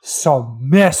first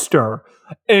semester,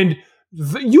 and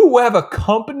you have a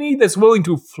company that's willing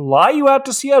to fly you out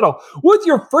to Seattle with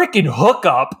your freaking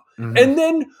hookup, and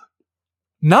then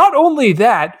not only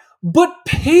that, but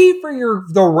pay for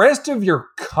the rest of your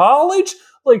college.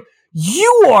 Like,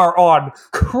 you are on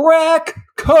crack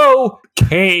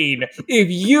cocaine if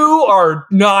you are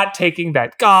not taking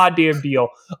that goddamn deal.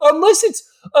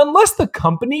 Unless the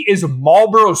company is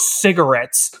Marlboro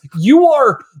cigarettes,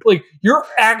 you're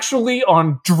actually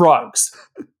on drugs.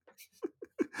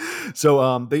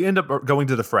 So they end up going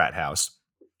to the frat house.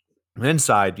 And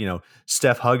inside,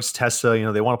 Steph hugs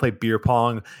Tessa. They want to play beer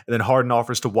pong. And then Hardin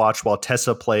offers to watch while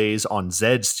Tessa plays on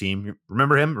Zed's team.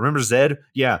 Remember him? Remember Zed?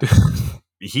 Yeah.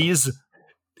 He's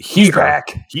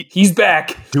back. He's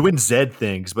back. Doing Zed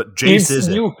things, but Jace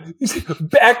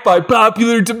isn't. Back by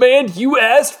popular demand. You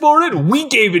asked for it. We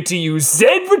gave it to you.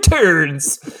 Zed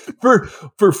returns for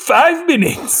 5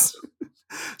 minutes.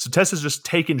 So Tessa's just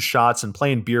taking shots and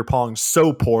playing beer pong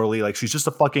so poorly. Like, she's just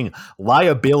a fucking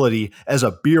liability as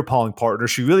a beer pong partner.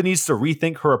 She really needs to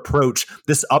rethink her approach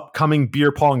this upcoming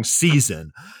beer pong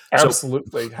season.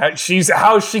 Absolutely. How's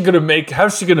she gonna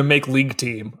make league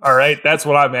team? All right, that's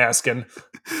what I'm asking.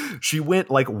 She went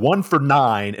like 1 for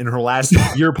 9 in her last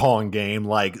beer pong game.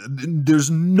 Like, there's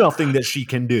nothing that she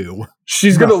can do.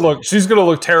 She's gonna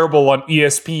look terrible on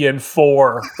ESPN4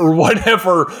 or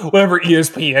whatever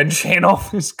ESPN channel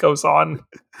this goes on.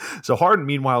 So Hardin,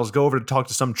 meanwhile, is go over to talk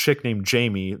to some chick named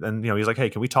Jamie, and he's like, "Hey,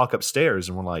 can we talk upstairs?"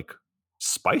 And we're like,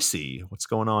 "Spicy, what's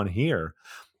going on here?"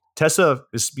 Tessa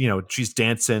is, she's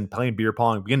dancing, playing beer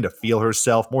pong, beginning to feel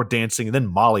herself, more dancing, and then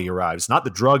Molly arrives. Not the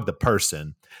drug, the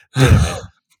person. Damn it.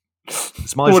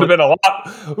 Would have been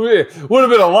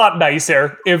a lot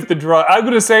nicer if the drug. I'm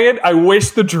gonna say it. I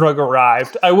wish the drug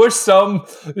arrived. I wish some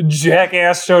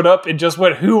jackass showed up and just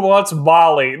went, "Who wants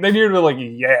Molly?" And then you'd be like,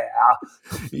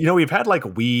 "Yeah." We've had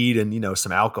like weed and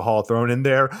some alcohol thrown in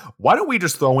there. Why don't we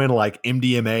just throw in like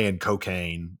MDMA and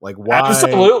cocaine? Like, why?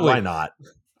 Absolutely. Why not?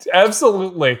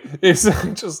 Absolutely. It's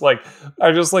just like,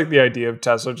 I just like the idea of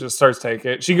Tessa just starts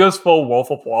taking it. She goes full Wolf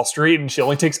of Wall Street and she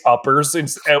only takes uppers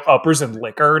and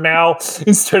liquor now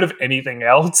instead of anything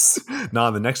else. Nah,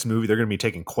 in the next movie, they're going to be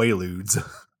taking Quaaludes.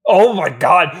 Oh my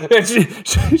God.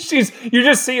 You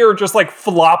just see her just like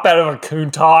flop out of a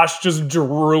Countach, just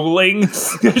drooling.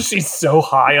 She's so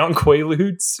high on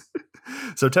Quaaludes.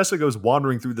 So Tessa goes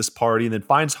wandering through this party and then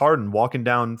finds Hardin walking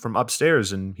down from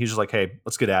upstairs, and he's just like, "Hey,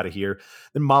 let's get out of here."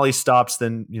 Then Molly stops,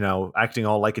 then, acting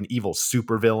all like an evil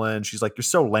supervillain. She's like, "You're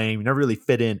so lame. You never really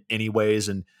fit in anyways."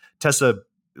 And Tessa,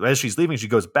 as she's leaving, she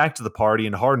goes back to the party,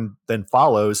 and Hardin then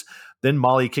follows. Then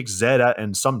Molly kicks Zed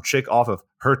and some chick off of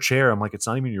her chair. I'm like, it's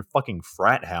not even your fucking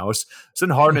frat house. So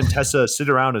then Hardin and Tessa sit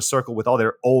around in a circle with all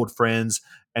their old friends,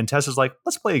 and Tessa's like,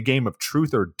 "Let's play a game of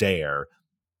truth or dare."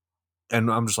 And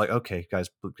I'm just like, okay, guys,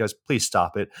 please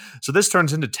stop it. So this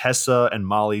turns into Tessa and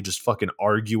Molly just fucking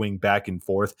arguing back and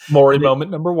forth. Maury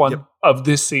moment number 1 of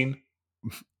this scene.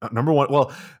 Number 1.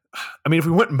 Well, I mean, if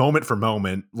we went moment for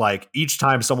moment, like each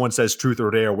time someone says truth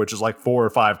or dare, which is like 4 or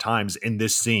 5 times in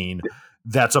this scene,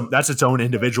 that's its own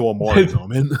individual Maury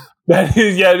moment.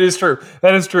 It is true.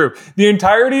 That is true. The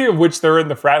entirety of which they're in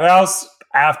the frat house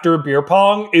after beer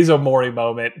pong is a Maury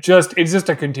moment. It's just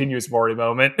a continuous Maury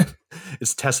moment.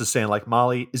 It's Tessa saying, like,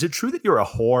 "Molly, is it true that you're a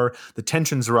whore?" The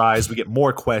tensions rise. We get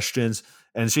more questions.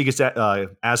 And she gets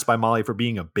asked by Molly for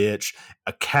being a bitch.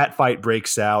 A cat fight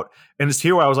breaks out. And it's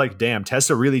here where I was like, damn,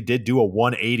 Tessa really did do a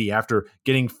 180 after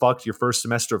getting fucked your first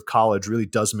semester of college. Really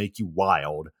does make you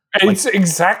wild. It's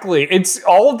exactly. It's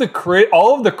all of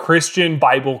the Christian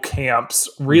Bible camps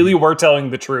really were telling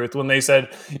the truth when they said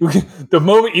the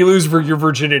moment you lose your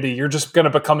virginity, you're just going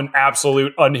to become an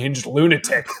absolute unhinged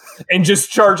lunatic and just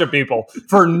charge at people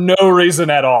for no reason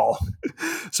at all.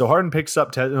 So Harden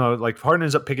Harden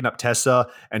ends up picking up Tessa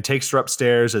and takes her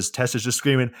upstairs as Tessa's just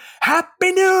screaming,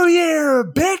 "Happy New Year,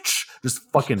 bitch!" Just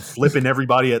fucking flipping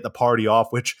everybody at the party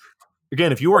off. Which,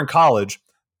 again, if you were in college,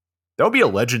 that would be a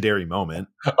legendary moment.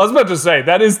 I was about to say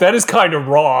that is kind of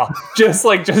raw. just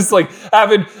like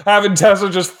having Tessa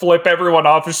just flip everyone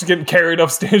off and she's getting carried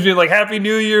upstairs, being like, "Happy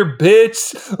New Year,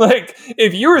 bitch!" Like,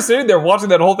 if you were sitting there watching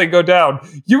that whole thing go down,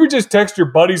 you would just text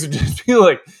your buddies and just be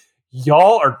like,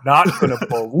 "Y'all are not gonna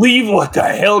believe what the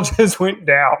hell just went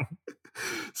down."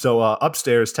 So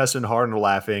upstairs, Tessa and Harden are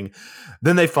laughing.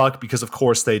 Then they fuck because, of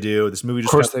course, they do. This movie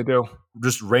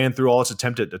just ran through all its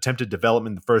attempted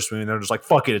development in the first movie, and they're just like,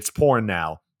 "Fuck it, it's porn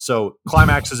now." So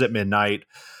climax is at midnight.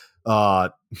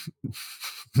 Not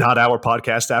our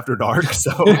podcast after dark.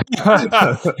 So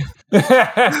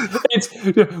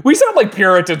we sound like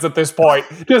Puritans at this point.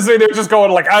 They're just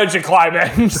going like, "I should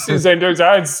climax," and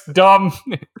it's dumb.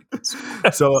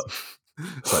 So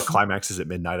climax is at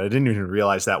midnight. I didn't even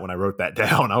realize that when I wrote that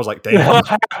down. I was like, damn.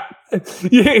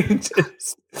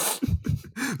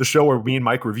 The show where me and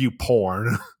Mike review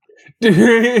porn.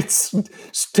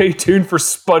 Stay tuned for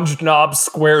Sponge Knob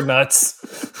Square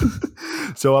Nuts.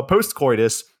 So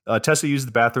post-coitus, Tessa uses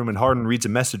the bathroom and Harden reads a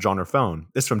message on her phone.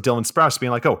 It's from Dylan Sprouse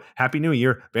being like, "Oh, Happy New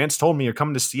Year. Vance told me you're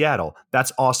coming to Seattle.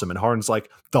 That's awesome." And Harden's like,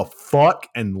 "The fuck?"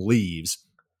 and leaves.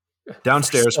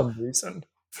 Downstairs.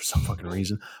 For some fucking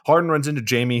reason. Harden runs into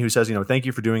Jamie, who says, "Thank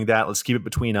you for doing that. Let's keep it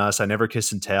between us. I never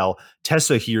kiss and tell."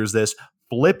 Tessa hears this,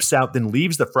 flips out, then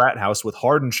leaves the frat house with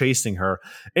Harden chasing her.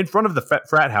 In front of the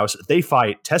frat house, they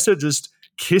fight. Tessa just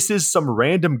kisses some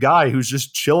random guy who's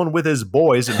just chilling with his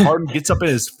boys, and Harden gets up in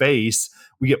his face.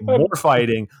 We get more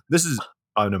fighting. This is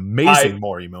an amazing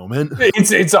Maury moment.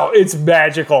 It's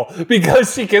magical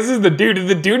because she kisses the dude and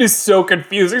the dude is so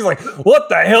confused. He's like, "What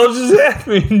the hell just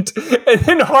happened?" And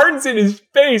then Harden's in his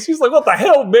face. He's like, "What the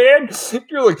hell, man?" And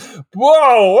you're like,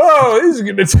 whoa,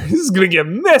 this is gonna get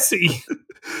messy.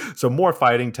 So more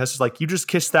fighting. Tessa's like, "You just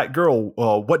kissed that girl.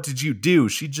 What did you do?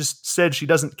 She just said she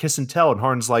doesn't kiss and tell." And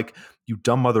Harden's like, "You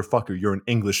dumb motherfucker, you're an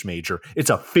English major. It's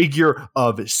a figure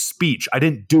of speech. I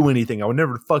didn't do anything. I would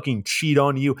never fucking cheat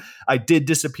on you. I did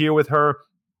disappear with her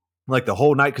like the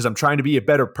whole night because I'm trying to be a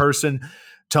better person.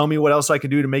 Tell me what else I can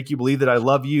do to make you believe that I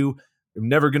love you. I'm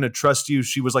never going to trust you.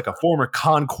 She was like a former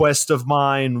conquest of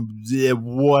mine."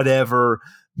 Whatever.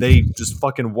 They just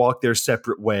fucking walk their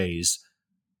separate ways.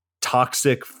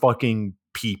 Toxic fucking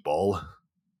people.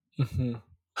 Mm-hmm.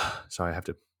 Sorry, I have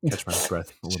to catch my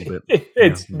breath a little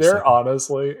bit.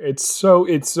 Honestly, it's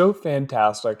so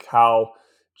fantastic how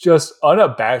just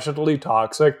unabashedly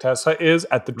toxic Tessa is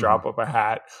at the drop of a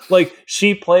hat. Like,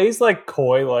 she plays like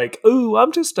coy, like, "Ooh,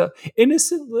 I'm just a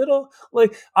innocent little,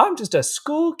 like, I'm just a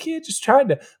school kid just trying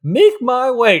to make my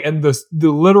way." And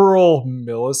the literal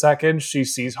millisecond she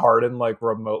sees Harden like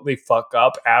remotely fuck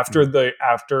up after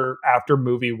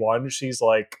movie one, she's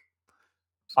like,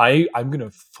 I'm gonna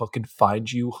fucking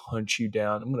find you, hunt you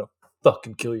down. I'm gonna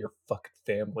fucking kill your fucking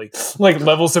family. Like,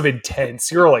 levels of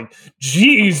intense. You're like,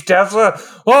 "Geez, Tessa.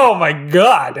 Oh my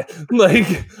God."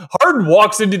 Like, Harden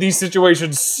walks into these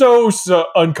situations so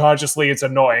unconsciously. It's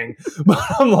annoying. But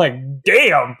I'm like,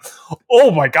 damn.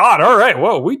 Oh my God. All right.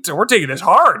 Whoa, we're taking this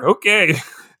hard. Okay.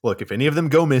 Look, if any of them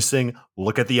go missing,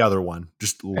 look at the other one.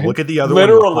 Just look at the other one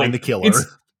and find the killer.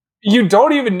 You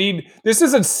don't even need, this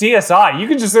isn't CSI. You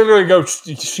can just literally go,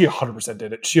 "She 100%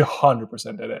 did it. She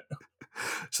 100% did it."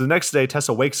 So the next day,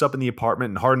 Tessa wakes up in the apartment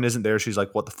and Harden isn't there. She's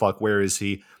like, "What the fuck? Where is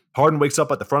he?" Harden wakes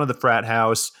up at the front of the frat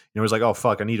house. He's like, "Oh,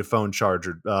 fuck, I need a phone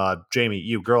charger. Jamie,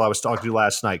 you girl I was talking to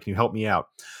last night. Can you help me out?"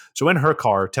 So in her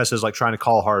car, Tessa's like trying to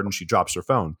call Harden. She drops her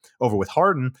phone. Over with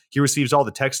Harden, he receives all the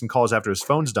texts and calls after his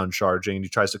phone's done charging, and he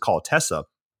tries to call Tessa.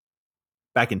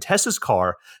 Back in Tessa's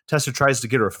car, Tessa tries to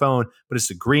get her phone, but it's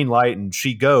a green light and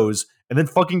she goes and then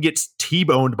fucking gets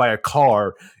T-boned by a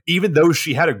car, even though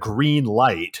she had a green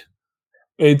light.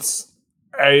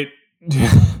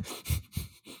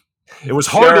 It was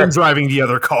Harden driving the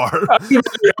other car.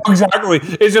 Exactly.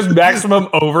 It's just maximum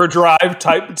overdrive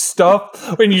type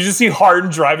stuff. When you just see Harden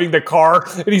driving the car,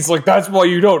 and he's like, "That's why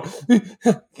you don't."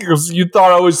 He goes, "You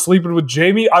thought I was sleeping with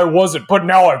Jamie? I wasn't, but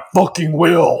now I fucking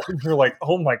will." And you're like,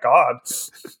 oh my God.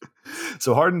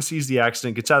 So Harden sees the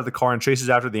accident, gets out of the car, and chases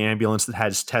after the ambulance that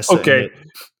has Tessa in it.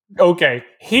 Okay.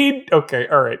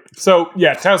 All right. So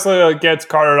yeah, Tesla gets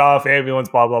carted off, ambulance,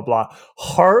 blah blah blah.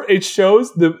 It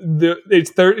shows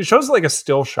it shows like a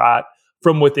still shot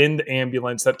from within the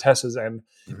ambulance that Tessa's in.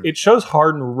 Mhm. It shows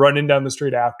Hardin running down the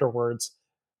street afterwards.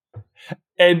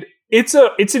 And it's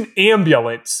an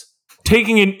ambulance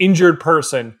taking an injured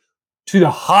person to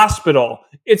the hospital.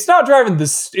 It's not driving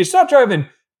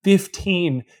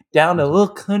 15 down a little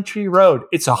country road.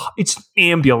 It's an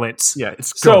ambulance. Yeah,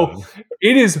 it's so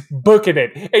it is booking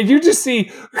it. And you just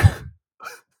see,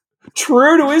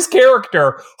 true to his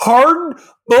character, Hardin,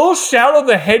 full Shadow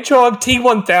the Hedgehog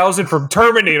T-1000 from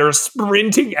Terminator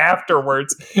sprinting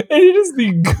afterwards. And it is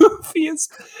the goofiest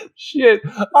shit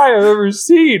I have ever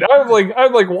seen. I'm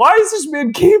like, why is this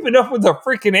man keeping up with a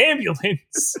freaking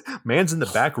ambulance? Man's in the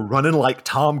back running like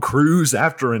Tom Cruise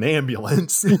after an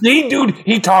ambulance.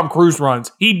 He Tom Cruise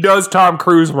runs. He does Tom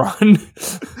Cruise run.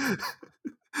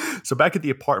 So back at the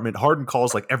apartment, Hardin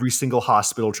calls like every single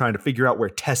hospital trying to figure out where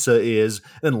Tessa is.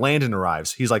 And then Landon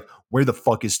arrives. He's like, where the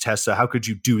fuck is Tessa? How could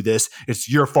you do this?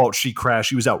 It's your fault she crashed.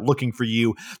 She was out looking for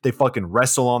you. They fucking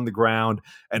wrestle on the ground.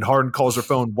 And Hardin calls her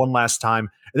phone one last time.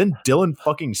 And then Dylan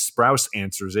fucking Sprouse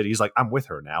answers it. He's like, I'm with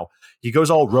her now. He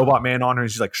goes all robot man on her.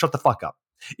 And she's like, shut the fuck up.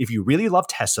 If you really love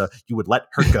Tessa, you would let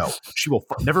her go. She will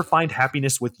never find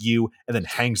happiness with you. And then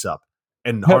hangs up.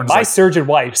 And my surgeon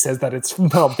wife says that it's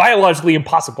biologically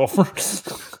impossible for.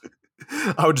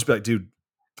 I would just be like, dude.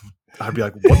 I'd be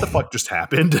like, what the fuck just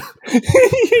happened?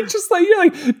 you're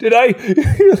like, did I?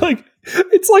 You're like,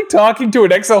 it's like talking to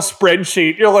an Excel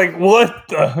spreadsheet. You're like, what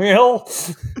the hell?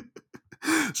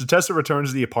 So Tessa returns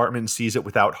to the apartment and sees it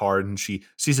without Hardin. She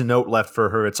sees a note left for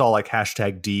her. It's all like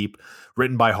 #deep,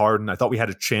 written by Hardin. I thought we had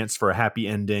a chance for a happy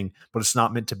ending, but it's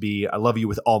not meant to be. I love you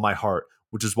with all my heart,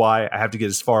 which is why I have to get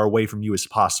as far away from you as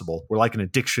possible. We're like an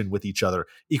addiction with each other,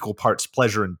 equal parts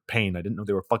pleasure and pain. I didn't know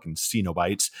they were fucking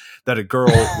Cenobites. That girl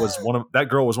was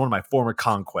one of my former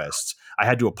conquests. I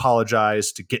had to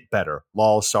apologize to get better.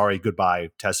 Lol, sorry, goodbye,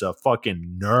 Tessa.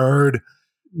 Fucking nerd.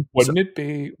 Wouldn't it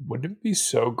be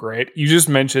so great? You just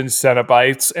mentioned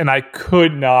Cenobites, and I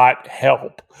could not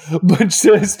help but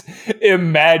just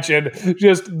imagine,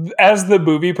 just as the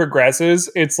movie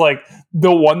progresses, it's like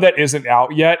the one that isn't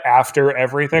out yet after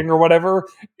everything or whatever.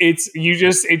 It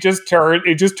just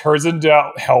turns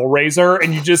into Hellraiser,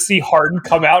 and you just see Hardin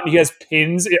come out, and he has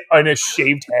pins on a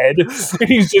shaved head, and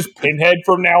he's just Pinhead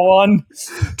from now on.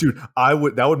 Dude,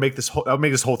 that would make this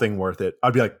whole thing worth it.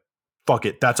 I'd be like, fuck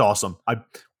it, that's awesome.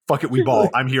 Fuck it, we ball.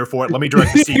 I'm here for it. Let me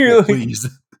direct the sequel, please.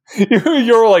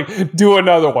 You're like, do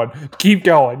another one. Keep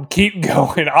going.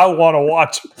 I want to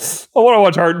watch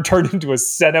Hardin turn into a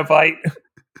Cenobite.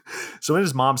 So in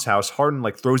his mom's house, Hardin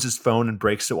like throws his phone and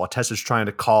breaks it while Tessa's trying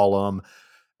to call him.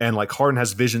 And like Hardin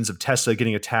has visions of Tessa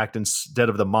getting attacked instead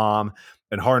of the mom.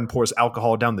 And Hardin pours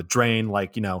alcohol down the drain.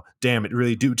 Like, damn, it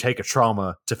really do take a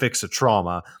trauma to fix a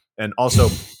trauma. And also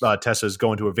Tessa's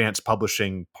going to advanced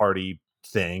publishing party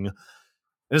thing.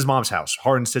 In his mom's house,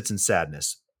 Hardin sits in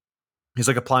sadness. He's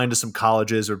like applying to some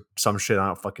colleges or some shit. I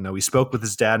don't fucking know. He spoke with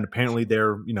his dad, and apparently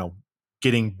they're,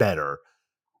 getting better.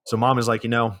 So mom is like,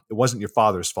 it wasn't your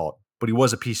father's fault, but he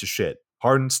was a piece of shit.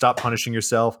 Hardin, stop punishing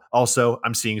yourself. Also,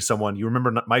 I'm seeing someone. You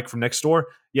remember Mike from next door?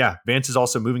 Yeah, Vance is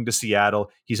also moving to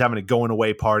Seattle. He's having a going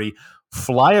away party.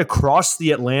 Fly across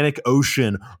the Atlantic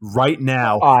Ocean right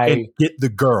now and get the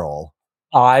girl.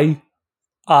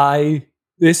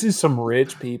 This is some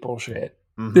rich people shit.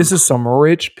 Mm-hmm. This is some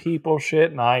rich people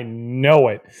shit, and I know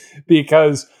it.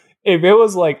 Because if it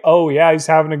was like, oh yeah, he's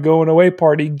having a going away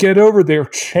party, get over there,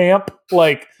 champ.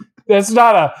 Like, that's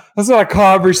not a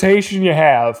conversation you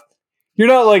have. You're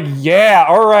not like, yeah,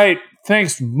 all right,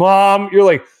 thanks, mom. You're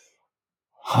like,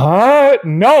 huh?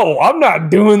 No, I'm not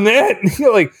doing that.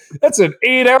 You're like, that's an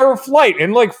 8-hour flight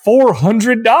and like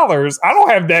 $400. I don't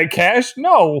have that cash.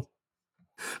 No.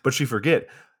 But you forget,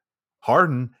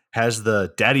 Hardin has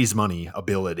the daddy's money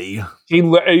ability. He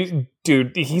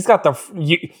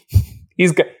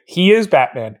is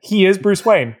Batman. He is Bruce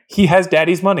Wayne. He has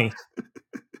daddy's money.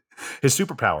 His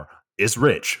superpower is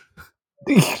rich.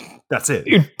 That's it.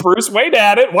 Dude, Bruce Wayne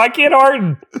had it. Why can't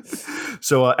Hardin?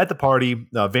 So at the party,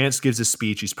 Vance gives a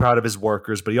speech. He's proud of his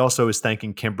workers, but he also is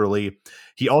thanking Kimberly.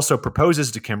 He also proposes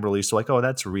to Kimberly. So like, oh,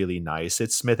 that's really nice.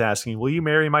 It's Smith asking, will you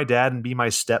marry my dad and be my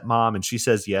stepmom? And she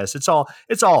says yes. It's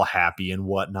all happy and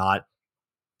whatnot.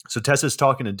 So Tessa's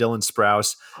talking to Dylan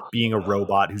Sprouse, being a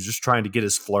robot who's just trying to get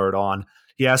his flirt on.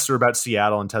 He asks her about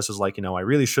Seattle, and Tessa's like, I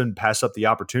really shouldn't pass up the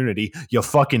opportunity. You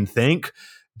fucking think?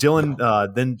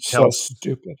 Dylan then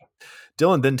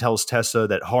tells Tessa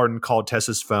that Hardin called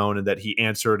Tessa's phone and that he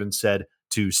answered and said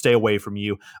to stay away from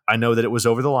you. I know that it was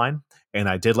over the line, and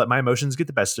I did let my emotions get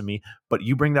the best of me, but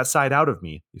you bring that side out of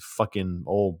me, you fucking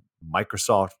old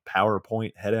Microsoft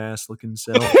PowerPoint head ass looking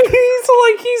self.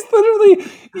 He's literally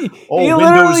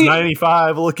Windows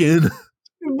 95 looking.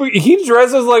 He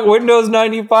dresses like Windows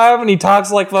 95 and he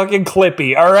talks like fucking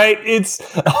Clippy. All right, it's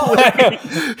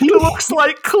he looks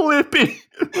like Clippy.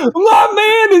 My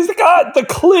man has got the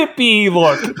Clippy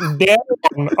look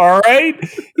down. All right,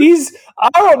 I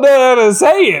don't know how to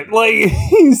say it. Like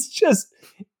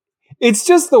it's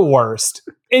just the worst,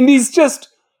 and he's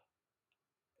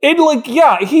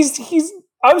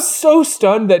I'm so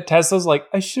stunned that Tessa's like,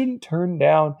 I shouldn't turn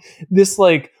down this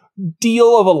like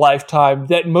deal of a lifetime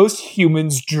that most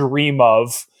humans dream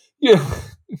of. Yeah,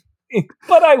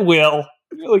 but I will.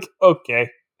 You're like,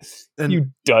 okay, and, you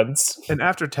dunce. And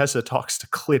after Tessa talks to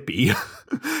Clippy,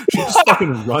 she just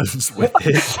fucking runs with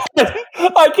it.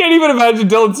 I can't even imagine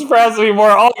Dylan Sprouse anymore.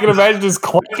 All I can imagine is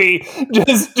Clippy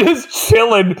just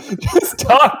chilling, just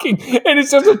talking, and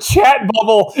it's just a chat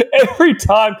bubble every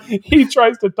time he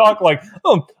tries to talk. Like,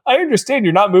 I understand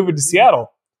you're not moving to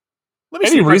Seattle.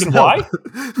 Any reason why?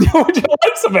 Would you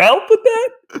like some help with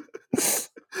that?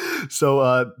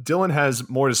 So Dylan has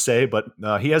more to say, but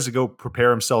he has to go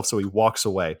prepare himself, so he walks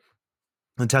away.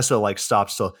 And Tessa like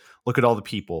stops to look at all the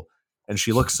people, and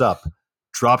she looks up,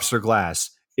 drops her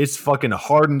glass. It's fucking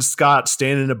Harden Scott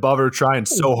standing above her, trying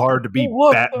so hard to be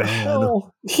Batman.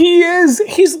 He is.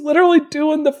 He's literally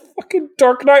doing the fucking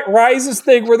Dark Knight Rises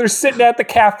thing where they're sitting at the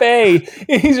cafe,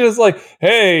 and he's just like,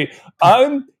 "Hey,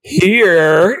 I'm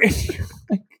here." And you're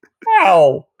like,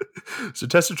 how? So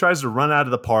Tessa tries to run out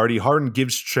of the party. Harden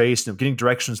gives chase, and getting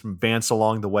directions from Vance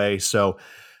along the way. So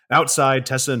outside,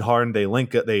 Tessa and Harden,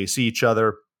 they see each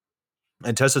other,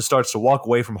 and Tessa starts to walk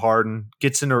away from Harden,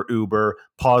 gets in her Uber,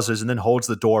 pauses, and then holds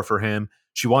the door for him.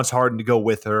 She wants Harden to go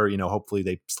with her. Hopefully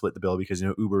they split the bill because,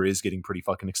 Uber is getting pretty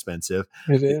fucking expensive.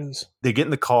 It is. They get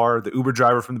in the car. The Uber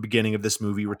driver from the beginning of this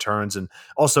movie returns, and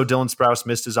also Dylan Sprouse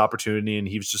missed his opportunity, and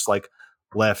he was just like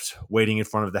left waiting in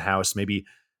front of the house. Maybe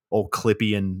old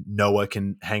Clippy and Noah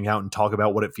can hang out and talk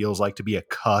about what it feels like to be a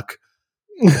cuck.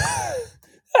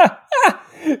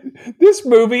 This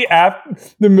movie,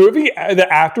 the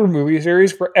after movie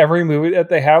series, for every movie that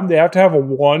they have to have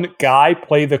one guy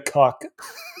play the cuck,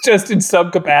 just in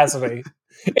some capacity.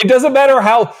 It doesn't matter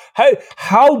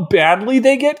how badly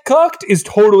they get cucked is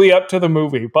totally up to the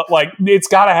movie, but like it's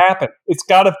got to happen. They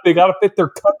got to fit their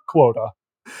cuck quota.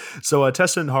 So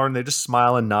Tessa and Harden, they just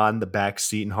smile and nod in the back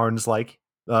seat, and Harden's like,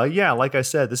 "Yeah, like I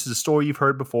said, this is a story you've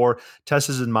heard before.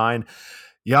 Tessa's in mine."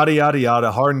 Yada, yada,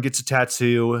 yada. Harden gets a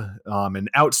tattoo and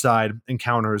outside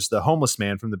encounters the homeless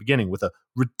man from the beginning with a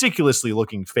ridiculously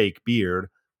looking fake beard,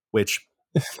 which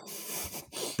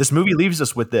this movie leaves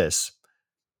us with this.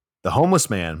 The homeless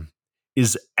man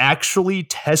is actually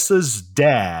Tessa's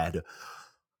dad.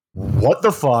 What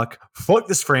the fuck? Fuck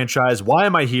this franchise. Why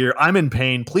am I here? I'm in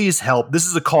pain. Please help. This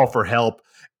is a call for help.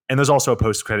 And there's also a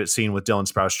post-credit scene with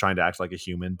Dylan Sprouse trying to act like a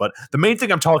human. But the main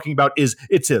thing I'm talking about is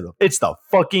it's the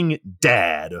fucking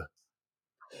dad.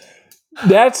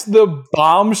 That's the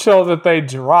bombshell that they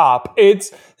drop.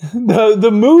 It's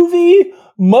the movie,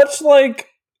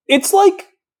 it's like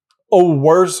a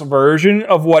worse version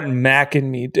of what Mac and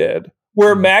Me did.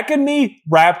 Where Mac and Me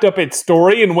wrapped up its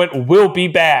story and went, "We'll be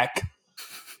back."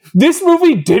 This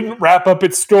movie didn't wrap up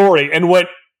its story and went,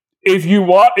 if you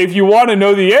want to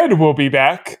know the end, we'll be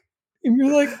back. And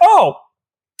you're like, oh,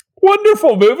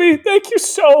 wonderful movie. Thank you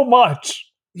so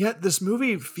much. Yet this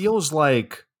movie feels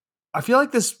like, I feel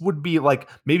like this would be like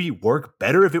maybe work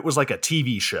better if it was like a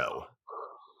TV show.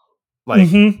 Like,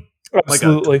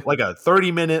 absolutely. Like a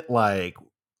 30-minute, like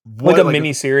a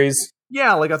mini series.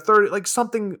 Yeah, like a 30, like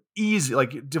something easy,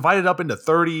 like divided up into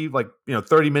 30,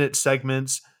 30-minute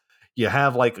segments. You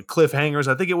have like cliffhangers.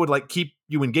 I think it would like keep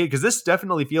you engaged because this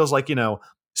definitely feels like,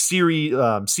 series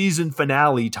season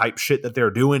finale type shit that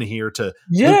they're doing here to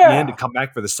the end to come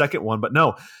back for the second one. But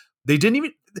no, they didn't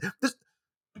even.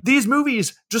 These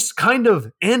movies just kind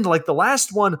of end like the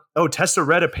last one. Oh, Tessa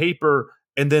read a paper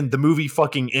and then the movie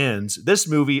fucking ends. This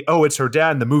movie, oh, it's her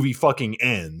dad and the movie fucking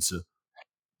ends.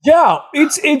 Yeah,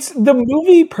 it's the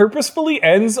movie purposefully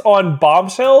ends on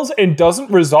bombshells and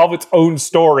doesn't resolve its own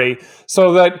story,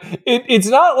 so that it's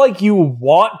not like you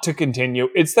want to continue.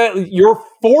 It's that you're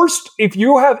forced, if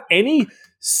you have any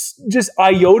just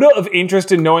iota of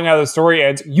interest in knowing how the story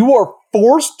ends, you are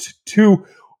forced to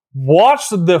watch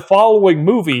the following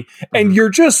movie, and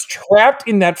you're just trapped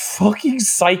in that fucking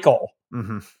cycle.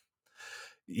 Mm-hmm.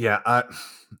 Yeah,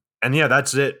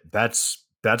 that's it.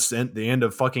 That's the end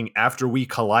of fucking After We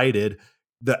Collided.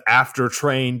 The after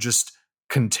train just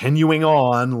continuing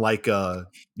on like I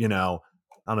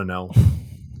don't know.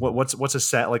 What's a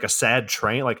sad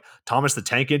train? Like Thomas the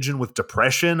Tank Engine with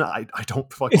depression? I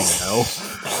don't fucking know.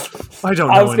 I don't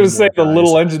know. I was going to say the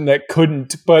little engine that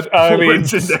couldn't, but I mean.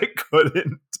 Engine that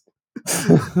couldn't.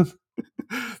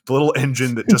 the little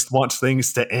engine that just wants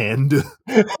things to end.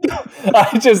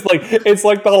 I just like it's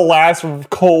like the last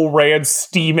coal ran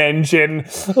steam engine,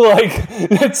 like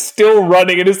it's still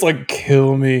running, and it's like,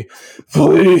 kill me,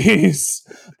 please,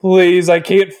 please. I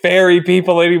can't ferry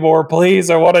people anymore. Please,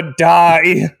 I want to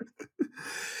die.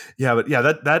 Yeah, but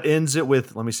yeah, that ends it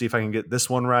with. Let me see if I can get this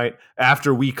one right.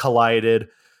 After we collided.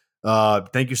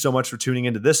 Thank you so much for tuning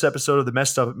into this episode of the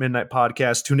Messed Up at Midnight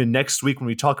podcast. Tune in next week when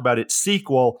we talk about its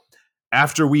sequel,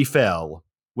 After We Fell,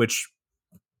 which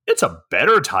it's a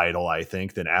better title, I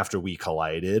think, than After We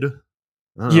Collided.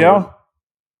 Yeah.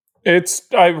 It's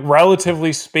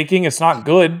relatively speaking, it's not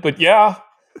good, but yeah.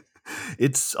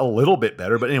 It's a little bit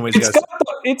better, but anyways,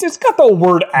 it's got the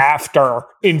word after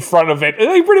in front of it.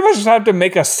 They pretty much just have to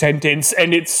make a sentence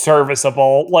and it's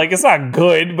serviceable. Like, it's not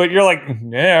good, but you're like,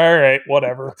 yeah, all right,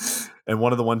 whatever. And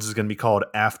one of the ones is going to be called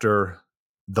After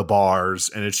the Bars,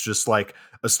 and it's just like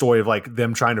a story of like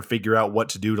them trying to figure out what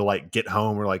to do to like get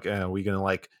home. We're like, are we going to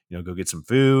like, go get some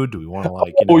food? Do we want to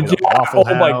like, get a Waffle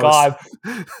House? My God.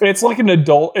 It's like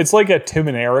it's like a Tim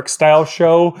and Eric style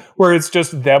show where it's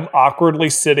just them awkwardly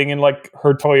sitting in like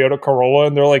her Toyota Corolla,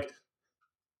 and they're like,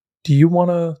 do you want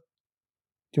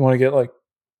to get like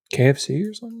KFC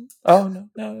or something? Oh,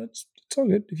 no, it's all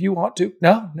good. If you want to.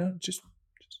 No,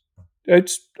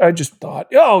 I just thought,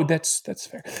 oh, that's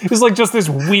fair. It's like just this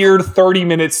weird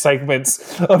 30-minute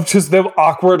segments of just them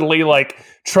awkwardly like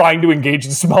trying to engage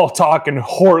in small talk and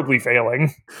horribly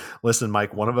failing. Listen,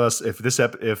 Mike, one of us,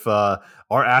 if our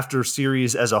After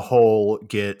series as a whole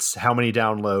gets how many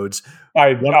downloads?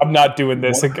 I'm not doing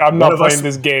this. I'm not playing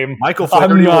this game. Michael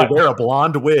Flaherty will wear a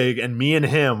blonde wig, and me and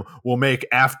him will make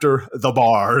After the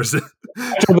Bars.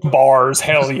 After the Bars,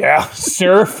 hell yeah,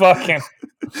 sure, fucking.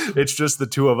 It's just the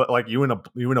two of us, like you in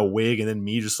a wig, and then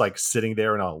me just like sitting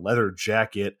there in a leather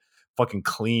jacket, fucking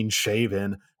clean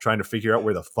shaven, trying to figure out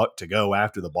where the fuck to go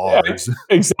after the bars. Yeah,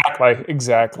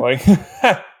 exactly.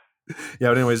 Yeah,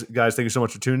 but anyways, guys, thank you so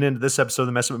much for tuning in to this episode of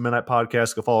the Mess Up at Midnight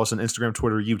podcast. Go follow us on Instagram,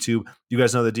 Twitter, YouTube. You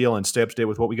guys know the deal, and stay up to date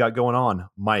with what we got going on.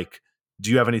 Mike,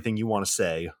 do you have anything you want to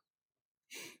say?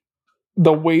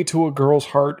 The way to a girl's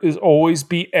heart is always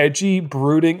be edgy,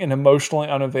 brooding, and emotionally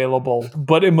unavailable,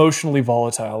 but emotionally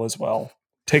volatile as well.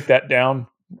 Take that down,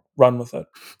 run with it.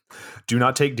 Do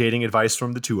not take dating advice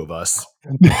from the two of us.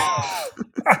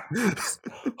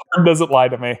 Heart doesn't lie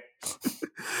to me.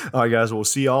 All right, guys, we'll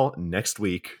see y'all next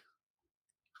week.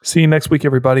 See you next week,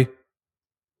 everybody.